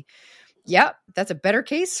mentally, yep, that's a better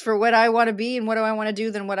case for what I want to be and what do I want to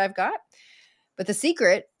do than what I've got. But the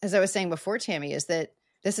secret, as I was saying before, Tammy, is that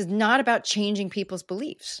this is not about changing people's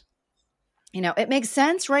beliefs. It makes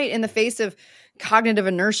sense, right? In the face of cognitive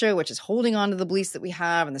inertia, which is holding on to the beliefs that we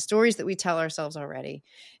have and the stories that we tell ourselves already.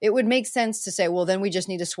 It would make sense to say, well, then we just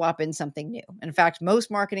need to swap in something new. In fact,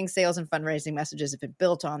 most marketing, sales, and fundraising messages have been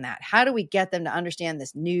built on that. How do we get them to understand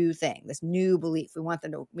this new thing, this new belief?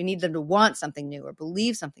 We need them to want something new or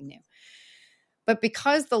believe something new. But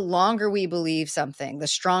because the longer we believe something, the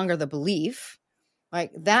stronger the belief,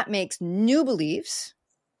 like that makes new beliefs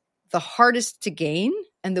the hardest to gain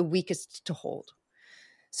and the weakest to hold.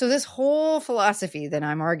 So this whole philosophy that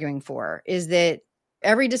I'm arguing for is that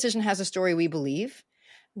every decision has a story we believe.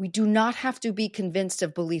 We do not have to be convinced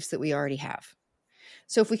of beliefs that we already have.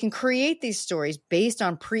 So if we can create these stories based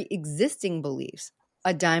on pre-existing beliefs,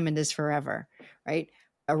 a diamond is forever, right?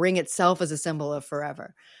 A ring itself is a symbol of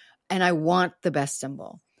forever. And I want the best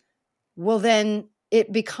symbol. Well, then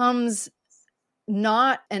it becomes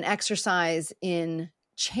not an exercise in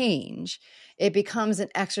change. It becomes an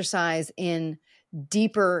exercise in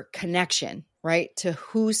deeper connection, right? To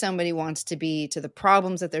who somebody wants to be, to the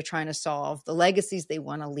problems that they're trying to solve, the legacies they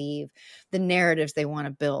want to leave, the narratives they want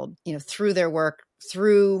to build, through their work,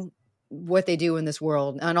 through what they do in this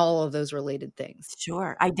world, and all of those related things.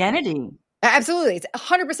 Sure. Identity. Absolutely. It's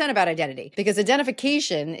 100% about identity, because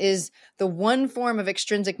identification is the one form of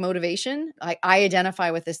extrinsic motivation. I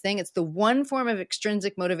identify with this thing. It's the one form of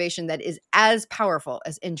extrinsic motivation that is as powerful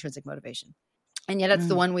as intrinsic motivation. And yet it's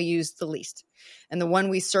the one we use the least, and the one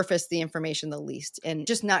we surface the information the least, and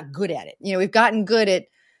just not good at it. We've gotten good at,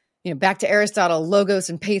 back to Aristotle, logos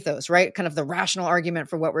and pathos, right? Kind of the rational argument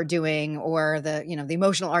for what we're doing, or the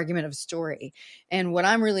emotional argument of story. And what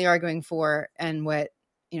I'm really arguing for, and what,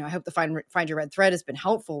 I hope the Find Your Red Thread has been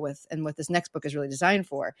helpful with, and what this next book is really designed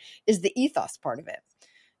for, is the ethos part of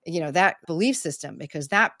it. That belief system, because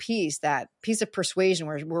that piece of persuasion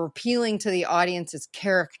where we're appealing to the audience's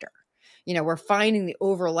character, we're finding the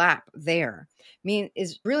overlap there.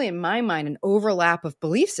 Is really, in my mind, an overlap of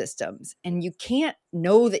belief systems. And you can't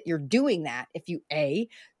know that you're doing that if you, A,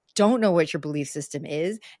 don't know what your belief system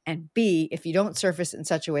is, and B, if you don't surface it in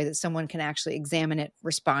such a way that someone can actually examine it,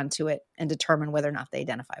 respond to it, and determine whether or not they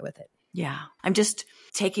identify with it. Yeah. I'm just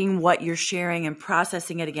taking what you're sharing and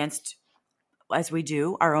processing it against, as we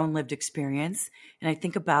do, our own lived experience. And I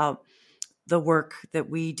think about the work that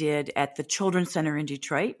we did at the Children's Center in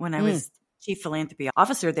Detroit when I was Chief Philanthropy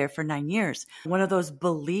Officer there for 9 years. One of those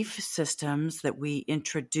belief systems that we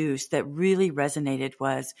introduced that really resonated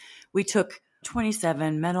was we took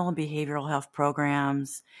 27 mental and behavioral health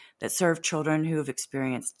programs that serve children who have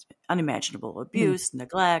experienced unimaginable abuse,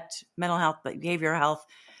 neglect, mental health, behavioral health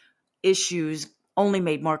issues, only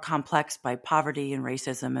made more complex by poverty and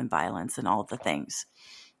racism and violence and all of the things.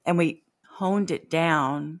 And we honed it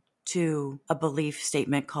down to a belief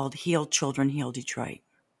statement called Heal Children, Heal Detroit.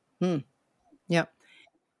 Yep.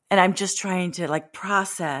 And I'm just trying to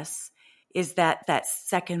process, is that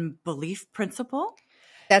second belief principle?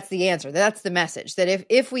 That's the answer. That's the message, that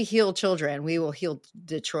if we heal children, we will heal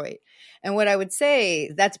Detroit. And what I would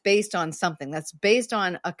say, that's based on something. That's based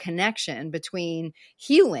on a connection between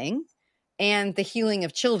healing and the healing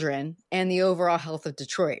of children and the overall health of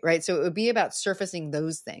Detroit, right? So it would be about surfacing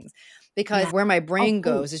those things. Because where my brain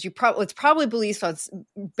goes is it's probably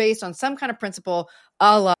based on some kind of principle,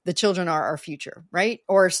 a la the children are our future, right?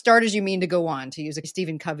 Or start as you mean to go on, to use a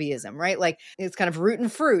Stephen Coveyism, right? Like it's kind of root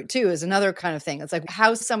and fruit too is another kind of thing. It's like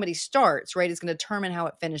how somebody starts, right, is going to determine how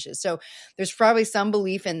it finishes. So there's probably some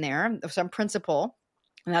belief in there, some principle.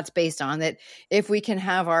 And that's based on that if we can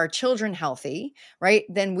have our children healthy, right,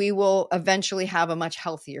 then we will eventually have a much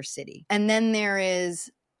healthier city. And then there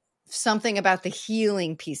is something about the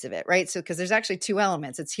healing piece of it, right? So, because there's actually two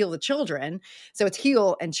elements. It's heal the children. So it's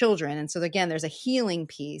heal and children. And so again, there's a healing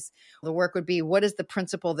piece. The work would be, what is the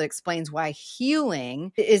principle that explains why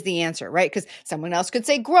healing is the answer, right? Because someone else could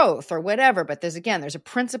say growth or whatever, but there's a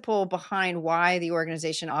principle behind why the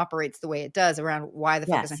organization operates the way it does around why the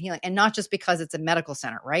focus on healing. And not just because it's a medical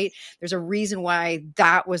center, right? There's a reason why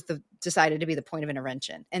that was decided to be the point of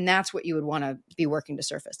intervention. And that's what you would want to be working to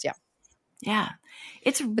surface. Yeah. Yeah.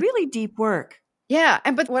 It's really deep work. Yeah.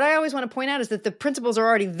 But what I always want to point out is that the principles are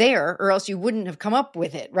already there, or else you wouldn't have come up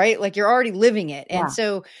with it, right? Like you're already living it. And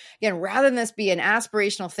so again, rather than this be an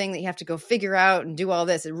aspirational thing that you have to go figure out and do all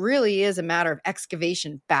this, it really is a matter of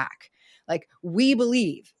excavation back. Like we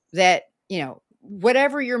believe that,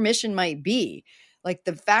 whatever your mission might be, like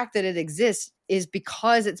the fact that it exists is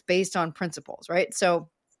because it's based on principles, right? So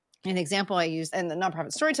an example I used in the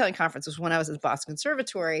nonprofit storytelling conference was when I was at the Boston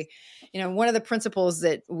Conservatory. One of the principles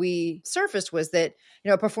that we surfaced was that,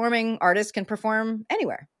 a performing artist can perform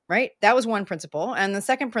anywhere, right? That was one principle. And the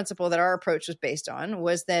second principle that our approach was based on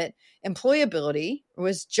was that employability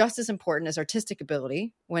was just as important as artistic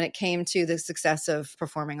ability when it came to the success of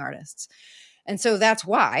performing artists. And so that's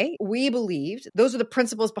why we believed those are the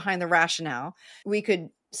principles behind the rationale. We could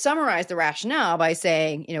summarize the rationale by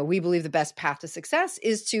saying, we believe the best path to success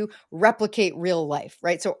is to replicate real life,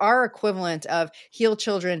 right? So our equivalent of heal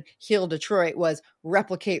children, heal Detroit was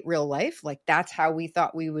replicate real life. Like that's how we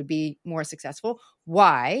thought we would be more successful.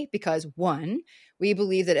 Why? Because one, we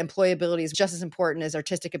believe that employability is just as important as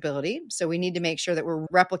artistic ability. So we need to make sure that we're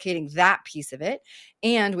replicating that piece of it.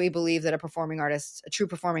 And we believe that a true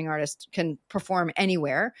performing artist can perform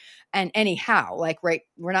anywhere and anyhow, right?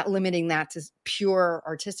 We're not limiting that to pure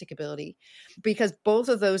artistic ability, because both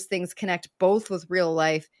of those things connect both with real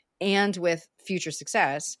life and with future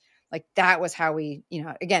success. Like that was how we,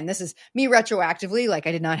 again, this is me retroactively. Like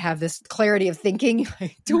I did not have this clarity of thinking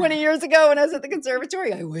 20 years ago when I was at the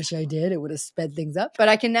conservatory. I wish I did. It would have sped things up. But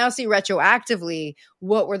I can now see retroactively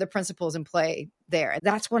what were the principles in play there.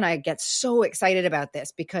 That's when I get so excited about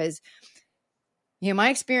this because, my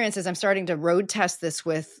experience as I'm starting to road test this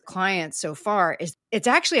with clients so far is it's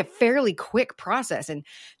actually a fairly quick process. And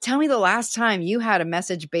tell me the last time you had a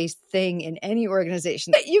message-based thing in any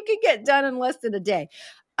organization that you could get done in less than a day.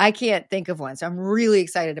 I can't think of one. So I'm really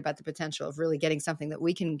excited about the potential of really getting something that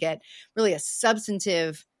we can get really a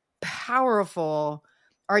substantive, powerful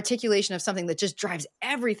articulation of something that just drives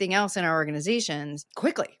everything else in our organizations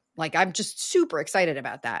quickly. Like I'm just super excited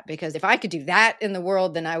about that, because if I could do that in the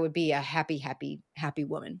world, then I would be a happy, happy, happy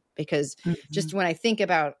woman. Because just when I think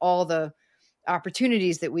about all the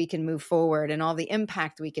opportunities that we can move forward and all the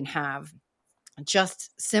impact we can have,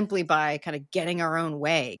 just simply by kind of getting our own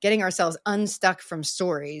way, getting ourselves unstuck from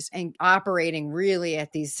stories and operating really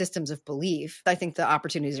at these systems of belief, I think the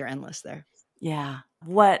opportunities are endless there. Yeah.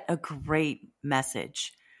 What a great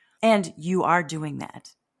message. And you are doing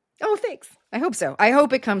that. Oh, thanks. I hope so. I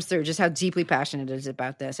hope it comes through just how deeply passionate it is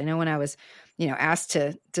about this. I know when I was, asked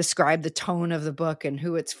to describe the tone of the book and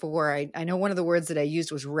who it's for, I know one of the words that I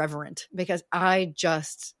used was reverent, because I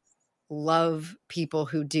just love people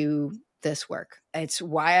who do this work. It's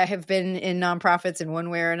why I have been in nonprofits in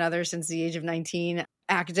one way or another since the age of 19.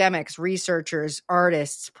 Academics, researchers,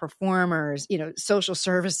 artists, performers, social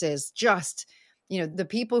services, just, the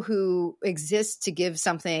people who exist to give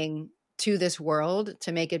something to this world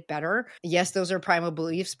to make it better. Yes, those are primal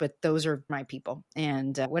beliefs, but those are my people.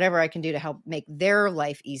 And whatever I can do to help make their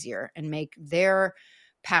life easier and make their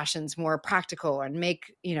passions more practical and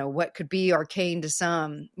make, what could be arcane to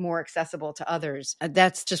some more accessible to others.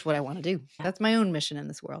 That's just what I want to do. That's my own mission in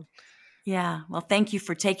this world. Yeah. Well, thank you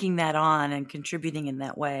for taking that on and contributing in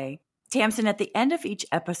that way. Tamsen, at the end of each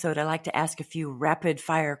episode, I like to ask a few rapid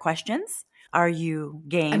fire questions. Are you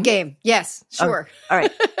game? I'm game. Yes, sure. Oh, all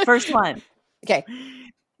right. First one. Okay.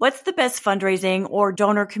 What's the best fundraising or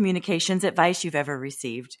donor communications advice you've ever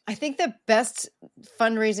received? I think the best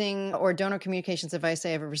fundraising or donor communications advice I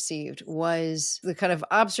ever received was the kind of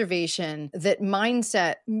observation that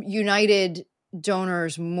mindset united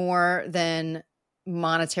donors more than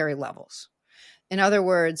monetary levels. In other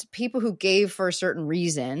words, people who gave for a certain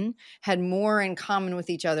reason had more in common with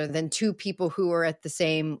each other than two people who were at the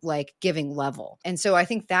same giving level. And so I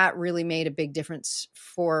think that really made a big difference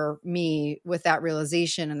for me with that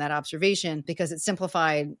realization and that observation, because it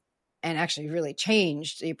simplified and actually really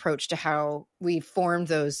changed the approach to how we formed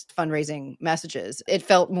those fundraising messages. It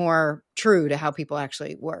felt more true to how people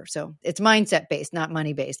actually were. So it's mindset based, not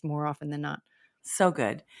money based, more often than not. So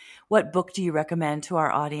good. What book do you recommend to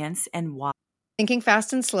our audience and why? Thinking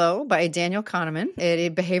Fast and Slow by Daniel Kahneman. It is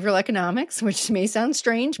behavioral economics, which may sound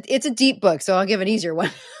strange. It's a deep book, so I'll give an easier one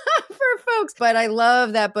for folks. But I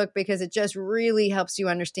love that book because it just really helps you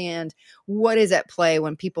understand what is at play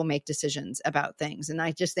when people make decisions about things. And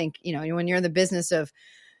I just think, when you're in the business of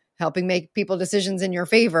helping make people decisions in your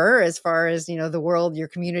favor, as far as, the world, your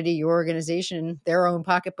community, your organization, their own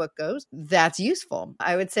pocketbook goes, that's useful.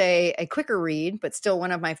 I would say a quicker read, but still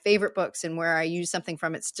one of my favorite books and where I use something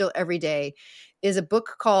from it still every day is a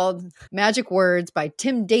book called Magic Words by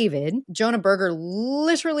Tim David. Jonah Berger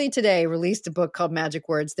literally today released a book called Magic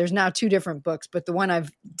Words. There's now two different books, but the one I've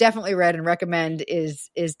definitely read and recommend is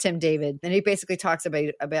Tim David. And he basically talks about,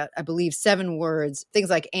 I believe, 7 words, things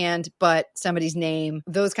like and, but, somebody's name,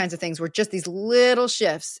 those kinds of things, where just these little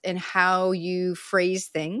shifts in how you phrase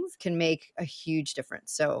things can make a huge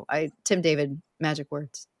difference. So Tim David, Magic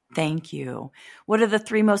Words. Thank you. What are the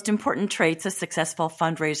 3 most important traits a successful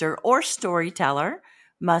fundraiser or storyteller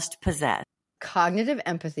must possess? Cognitive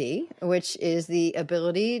empathy, which is the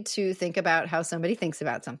ability to think about how somebody thinks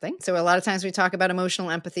about something. So a lot of times we talk about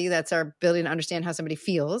emotional empathy. That's our ability to understand how somebody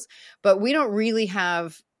feels, but we don't really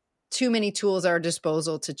have too many tools at our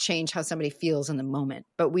disposal to change how somebody feels in the moment.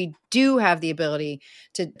 But we do have the ability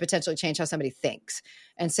to potentially change how somebody thinks.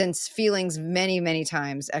 And since feelings many, many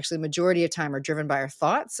times, actually majority of time, are driven by our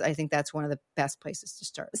thoughts, I think that's one of the best places to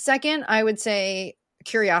start. Second, I would say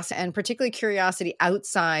curiosity, and particularly curiosity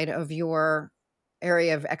outside of your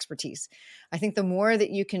area of expertise. I think the more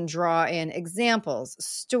that you can draw in examples,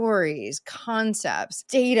 stories, concepts,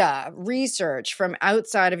 data, research from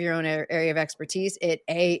outside of your own area of expertise, it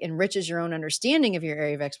A, enriches your own understanding of your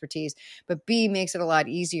area of expertise, but B, makes it a lot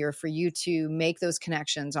easier for you to make those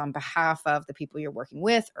connections on behalf of the people you're working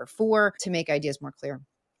with or for, to make ideas more clear.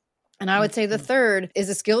 And I would say the third is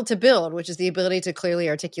a skill to build, which is the ability to clearly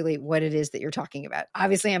articulate what it is that you're talking about.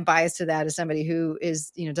 Obviously, I'm biased to that as somebody who is,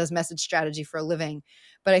 does message strategy for a living.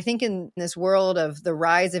 But I think in this world of the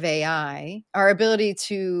rise of AI, our ability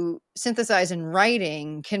to synthesize in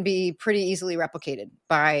writing can be pretty easily replicated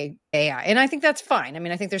by AI. And I think that's fine. I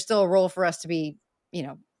mean, I think there's still a role for us to be,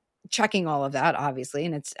 checking all of that, obviously.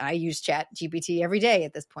 And I use Chat GPT every day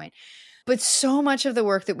at this point. But so much of the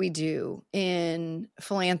work that we do in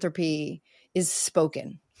philanthropy is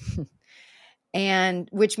spoken. And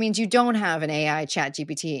which means you don't have an AI Chat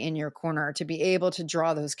GPT in your corner to be able to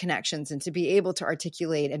draw those connections and to be able to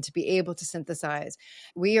articulate and to be able to synthesize.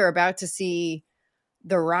 We are about to see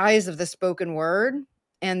the rise of the spoken word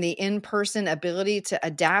and the in-person ability to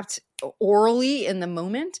adapt orally in the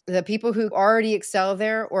moment. The people who already excel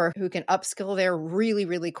there or who can upskill there really,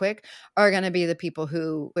 really quick are going to be the people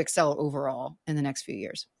who excel overall in the next few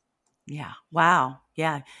years. Yeah. Wow.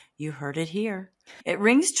 Yeah. You heard it here. It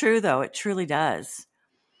rings true, though. It truly does.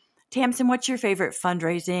 Tamsen, what's your favorite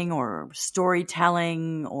fundraising or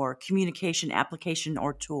storytelling or communication application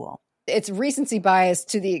or tool? It's recency bias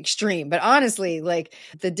to the extreme, but honestly,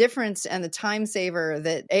 the difference and the time saver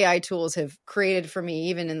that AI tools have created for me,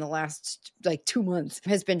 even in the last 2 months,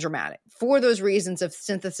 has been dramatic for those reasons of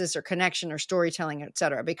synthesis or connection or storytelling, et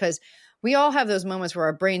cetera, because we all have those moments where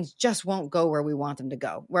our brains just won't go where we want them to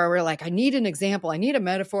go, where we're like, I need an example, I need a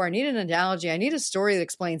metaphor, I need an analogy, I need a story that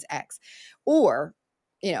explains X. Or,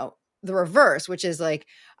 the reverse, which is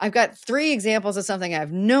I've got 3 examples of something, I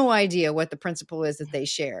have no idea what the principle is that they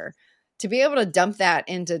share. To be able to dump that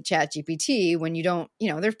into Chat GPT when you don't,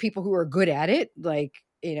 there's people who are good at it,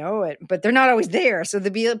 but they're not always there. So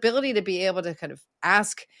the ability to be able to kind of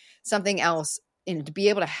ask something else and to be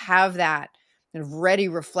able to have that kind of ready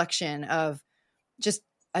reflection of just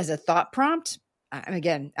as a thought prompt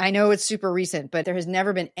again, I know it's super recent, but there has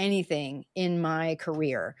never been anything in my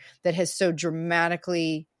career that has so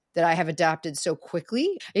dramatically that I have adopted so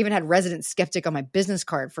quickly. I even had resident skeptic on my business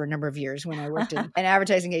card for a number of years when I worked in an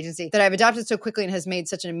advertising agency, that I've adopted so quickly and has made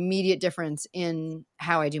such an immediate difference in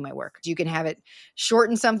how I do my work. You can have it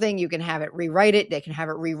shorten something. You can have it rewrite it. They can have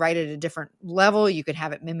it rewrite it at a different level. You can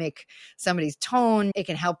have it mimic somebody's tone. It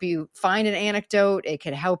can help you find an anecdote. It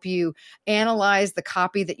can help you analyze the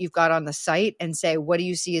copy that you've got on the site and say, what do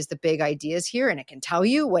you see as the big ideas here? And it can tell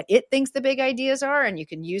you what it thinks the big ideas are. And you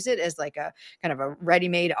can use it as like a kind of a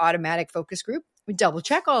ready-made automatic focus group. We double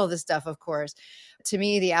check all of this stuff, of course. To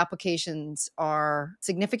me, the applications are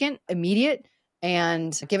significant, immediate,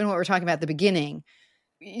 and given what we're talking about at the beginning,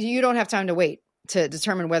 you don't have time to wait to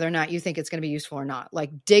determine whether or not you think it's going to be useful or not. Like,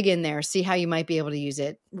 dig in there, see how you might be able to use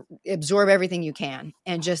it, absorb everything you can,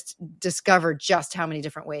 and just discover just how many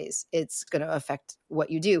different ways it's going to affect what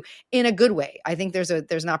you do in a good way. I think there's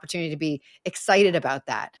an opportunity to be excited about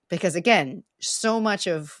that, because again, so much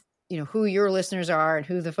of who your listeners are and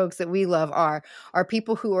who the folks that we love are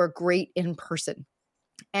people who are great in person.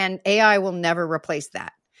 And AI will never replace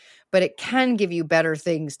that, but it can give you better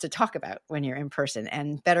things to talk about when you're in person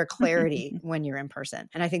and better clarity when you're in person.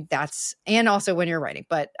 And I think and also when you're writing,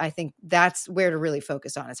 but I think that's where to really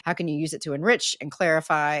focus on, is how can you use it to enrich and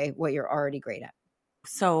clarify what you're already great at.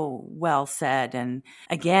 So well said. And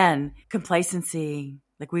again, complacency,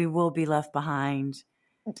 like we will be left behind.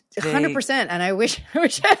 100%. And I wish I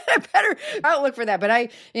had a better outlook for that. But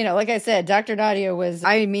like I said, Dr. Nadia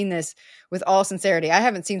I mean this with all sincerity, I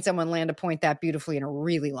haven't seen someone land a point that beautifully in a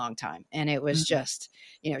really long time. And it was just,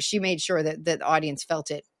 she made sure that the audience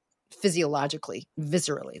felt it physiologically,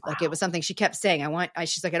 viscerally. Wow. Like, it was something she kept saying.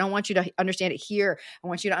 She's like, I don't want you to understand it here. I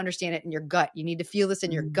want you to understand it in your gut. You need to feel this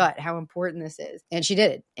in your gut, how important this is. And she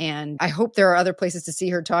did it. And I hope there are other places to see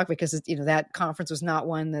her talk, because, that conference was not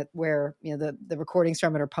one where the recordings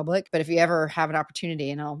from it are public. But if you ever have an opportunity,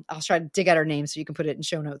 and I'll try to dig out her name so you can put it in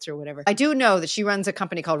show notes or whatever. I do know that she runs a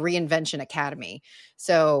company called Reinvention Academy.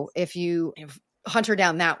 So if you hunt her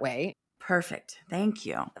down that way. Perfect. Thank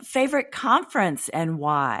you. Favorite conference and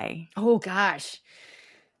why? Oh, gosh.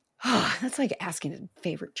 That's like asking a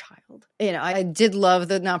favorite child. I did love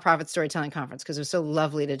the Nonprofit Storytelling Conference because it was so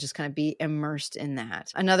lovely to just kind of be immersed in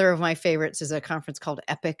that. Another of my favorites is a conference called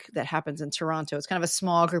Epic that happens in Toronto. It's kind of a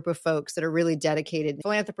small group of folks that are really dedicated,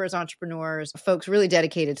 philanthropists, entrepreneurs, folks really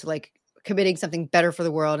dedicated to like committing something better for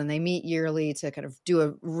the world. And they meet yearly to kind of do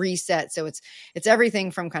a reset. So it's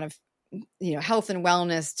everything from kind of health and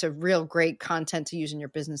wellness to real great content to use in your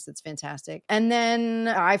business. That's fantastic. And then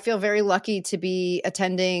I feel very lucky to be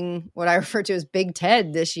attending what I refer to as Big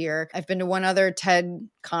TED this year. I've been to one other TED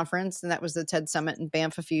conference, and that was the TED Summit in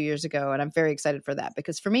Banff a few years ago. And I'm very excited for that,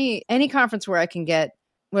 because for me, any conference where I can get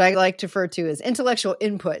what I like to refer to as intellectual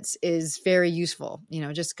inputs is very useful,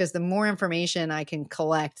 just because the more information I can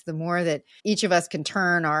collect, the more that each of us can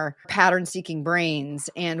turn our pattern-seeking brains,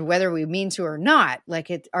 and whether we mean to or not,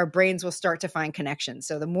 our brains will start to find connections.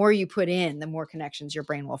 So the more you put in, the more connections your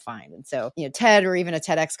brain will find. And so, TED or even a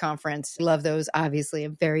TEDx conference, love those. Obviously,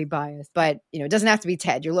 I'm very biased, but it doesn't have to be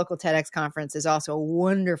TED. Your local TEDx conference is also a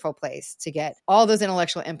wonderful place to get all those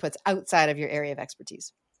intellectual inputs outside of your area of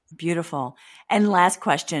expertise. Beautiful. And last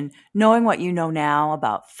question, knowing what you know now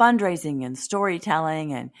about fundraising and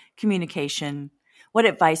storytelling and communication, what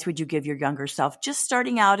advice would you give your younger self just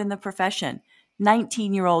starting out in the profession?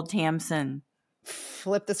 19-year-old Tamsen.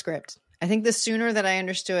 Flip the script. I think the sooner that I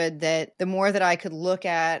understood that, the more that I could look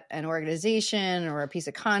at an organization or a piece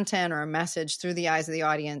of content or a message through the eyes of the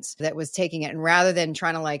audience that was taking it. And rather than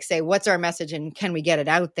trying to say, what's our message and can we get it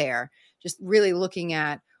out there? Just really looking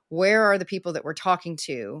at, where are the people that we're talking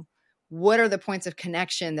to? What are the points of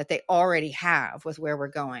connection that they already have with where we're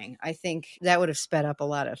going? I think that would have sped up a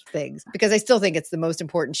lot of things, because I still think it's the most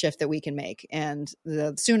important shift that we can make. And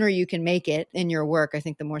the sooner you can make it in your work, I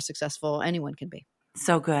think the more successful anyone can be.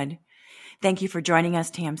 So good. Thank you for joining us,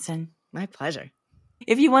 Tamsen. My pleasure.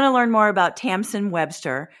 If you want to learn more about Tamsen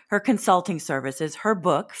Webster, her consulting services, her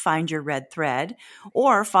book, Find Your Red Thread,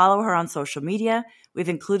 or follow her on social media, we've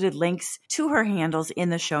included links to her handles in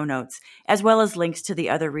the show notes, as well as links to the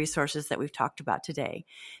other resources that we've talked about today.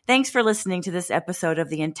 Thanks for listening to this episode of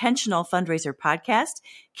the Intentional Fundraiser Podcast.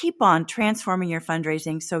 Keep on transforming your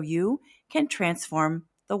fundraising so you can transform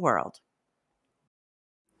the world.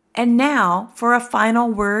 And now for a final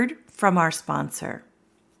word from our sponsor.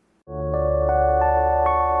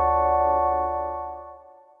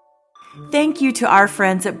 Thank you to our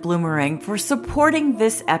friends at Bloomerang for supporting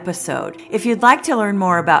this episode. If you'd like to learn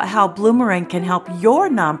more about how Bloomerang can help your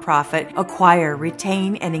nonprofit acquire,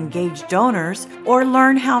 retain, and engage donors, or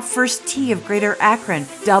learn how First Tee of Greater Akron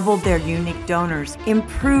doubled their unique donors,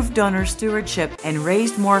 improved donor stewardship, and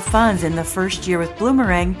raised more funds in the first year with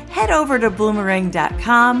Bloomerang, head over to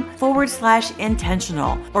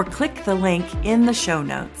bloomerang.com/intentional or click the link in the show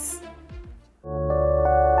notes.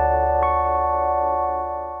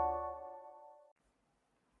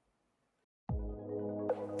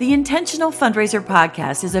 The Intentional Fundraiser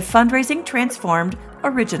Podcast is a Fundraising Transformed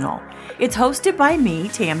original. It's hosted by me,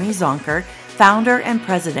 Tammy Zonker, founder and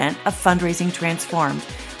president of Fundraising Transformed,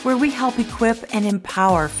 where we help equip and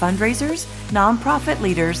empower fundraisers, nonprofit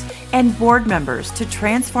leaders, and board members to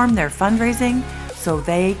transform their fundraising so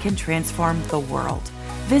they can transform the world.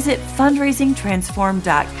 Visit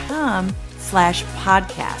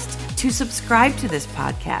fundraisingtransformed.com/podcast to subscribe to this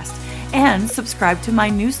podcast and subscribe to my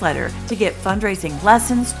newsletter to get fundraising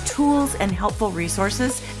lessons, tools, and helpful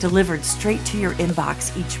resources delivered straight to your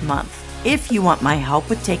inbox each month. If you want my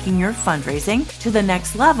help with taking your fundraising to the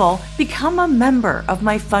next level, become a member of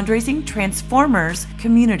my Fundraising Transformers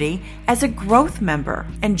community as a growth member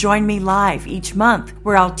and join me live each month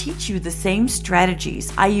where I'll teach you the same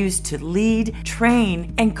strategies I use to lead,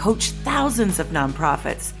 train, and coach thousands of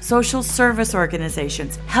nonprofits, social service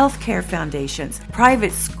organizations, healthcare foundations,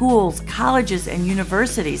 private schools, colleges, and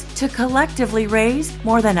universities to collectively raise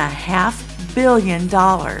more than $500 million,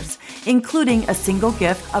 including a single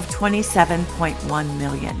gift of $27.1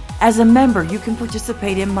 million. As a member, you can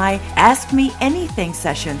participate in my Ask Me Anything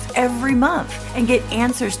sessions every month and get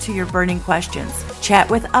answers to your burning questions. Chat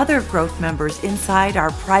with other growth members inside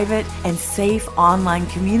our private and safe online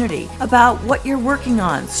community about what you're working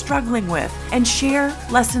on, struggling with, and share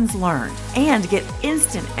lessons learned. And get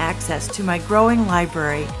instant access to my growing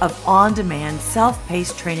library of on-demand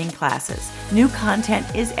self-paced training classes. New content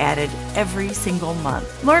is added every single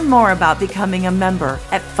month. Learn more about becoming a member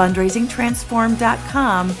at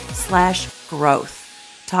fundraisingtransform.com/growth.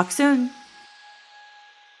 Talk soon.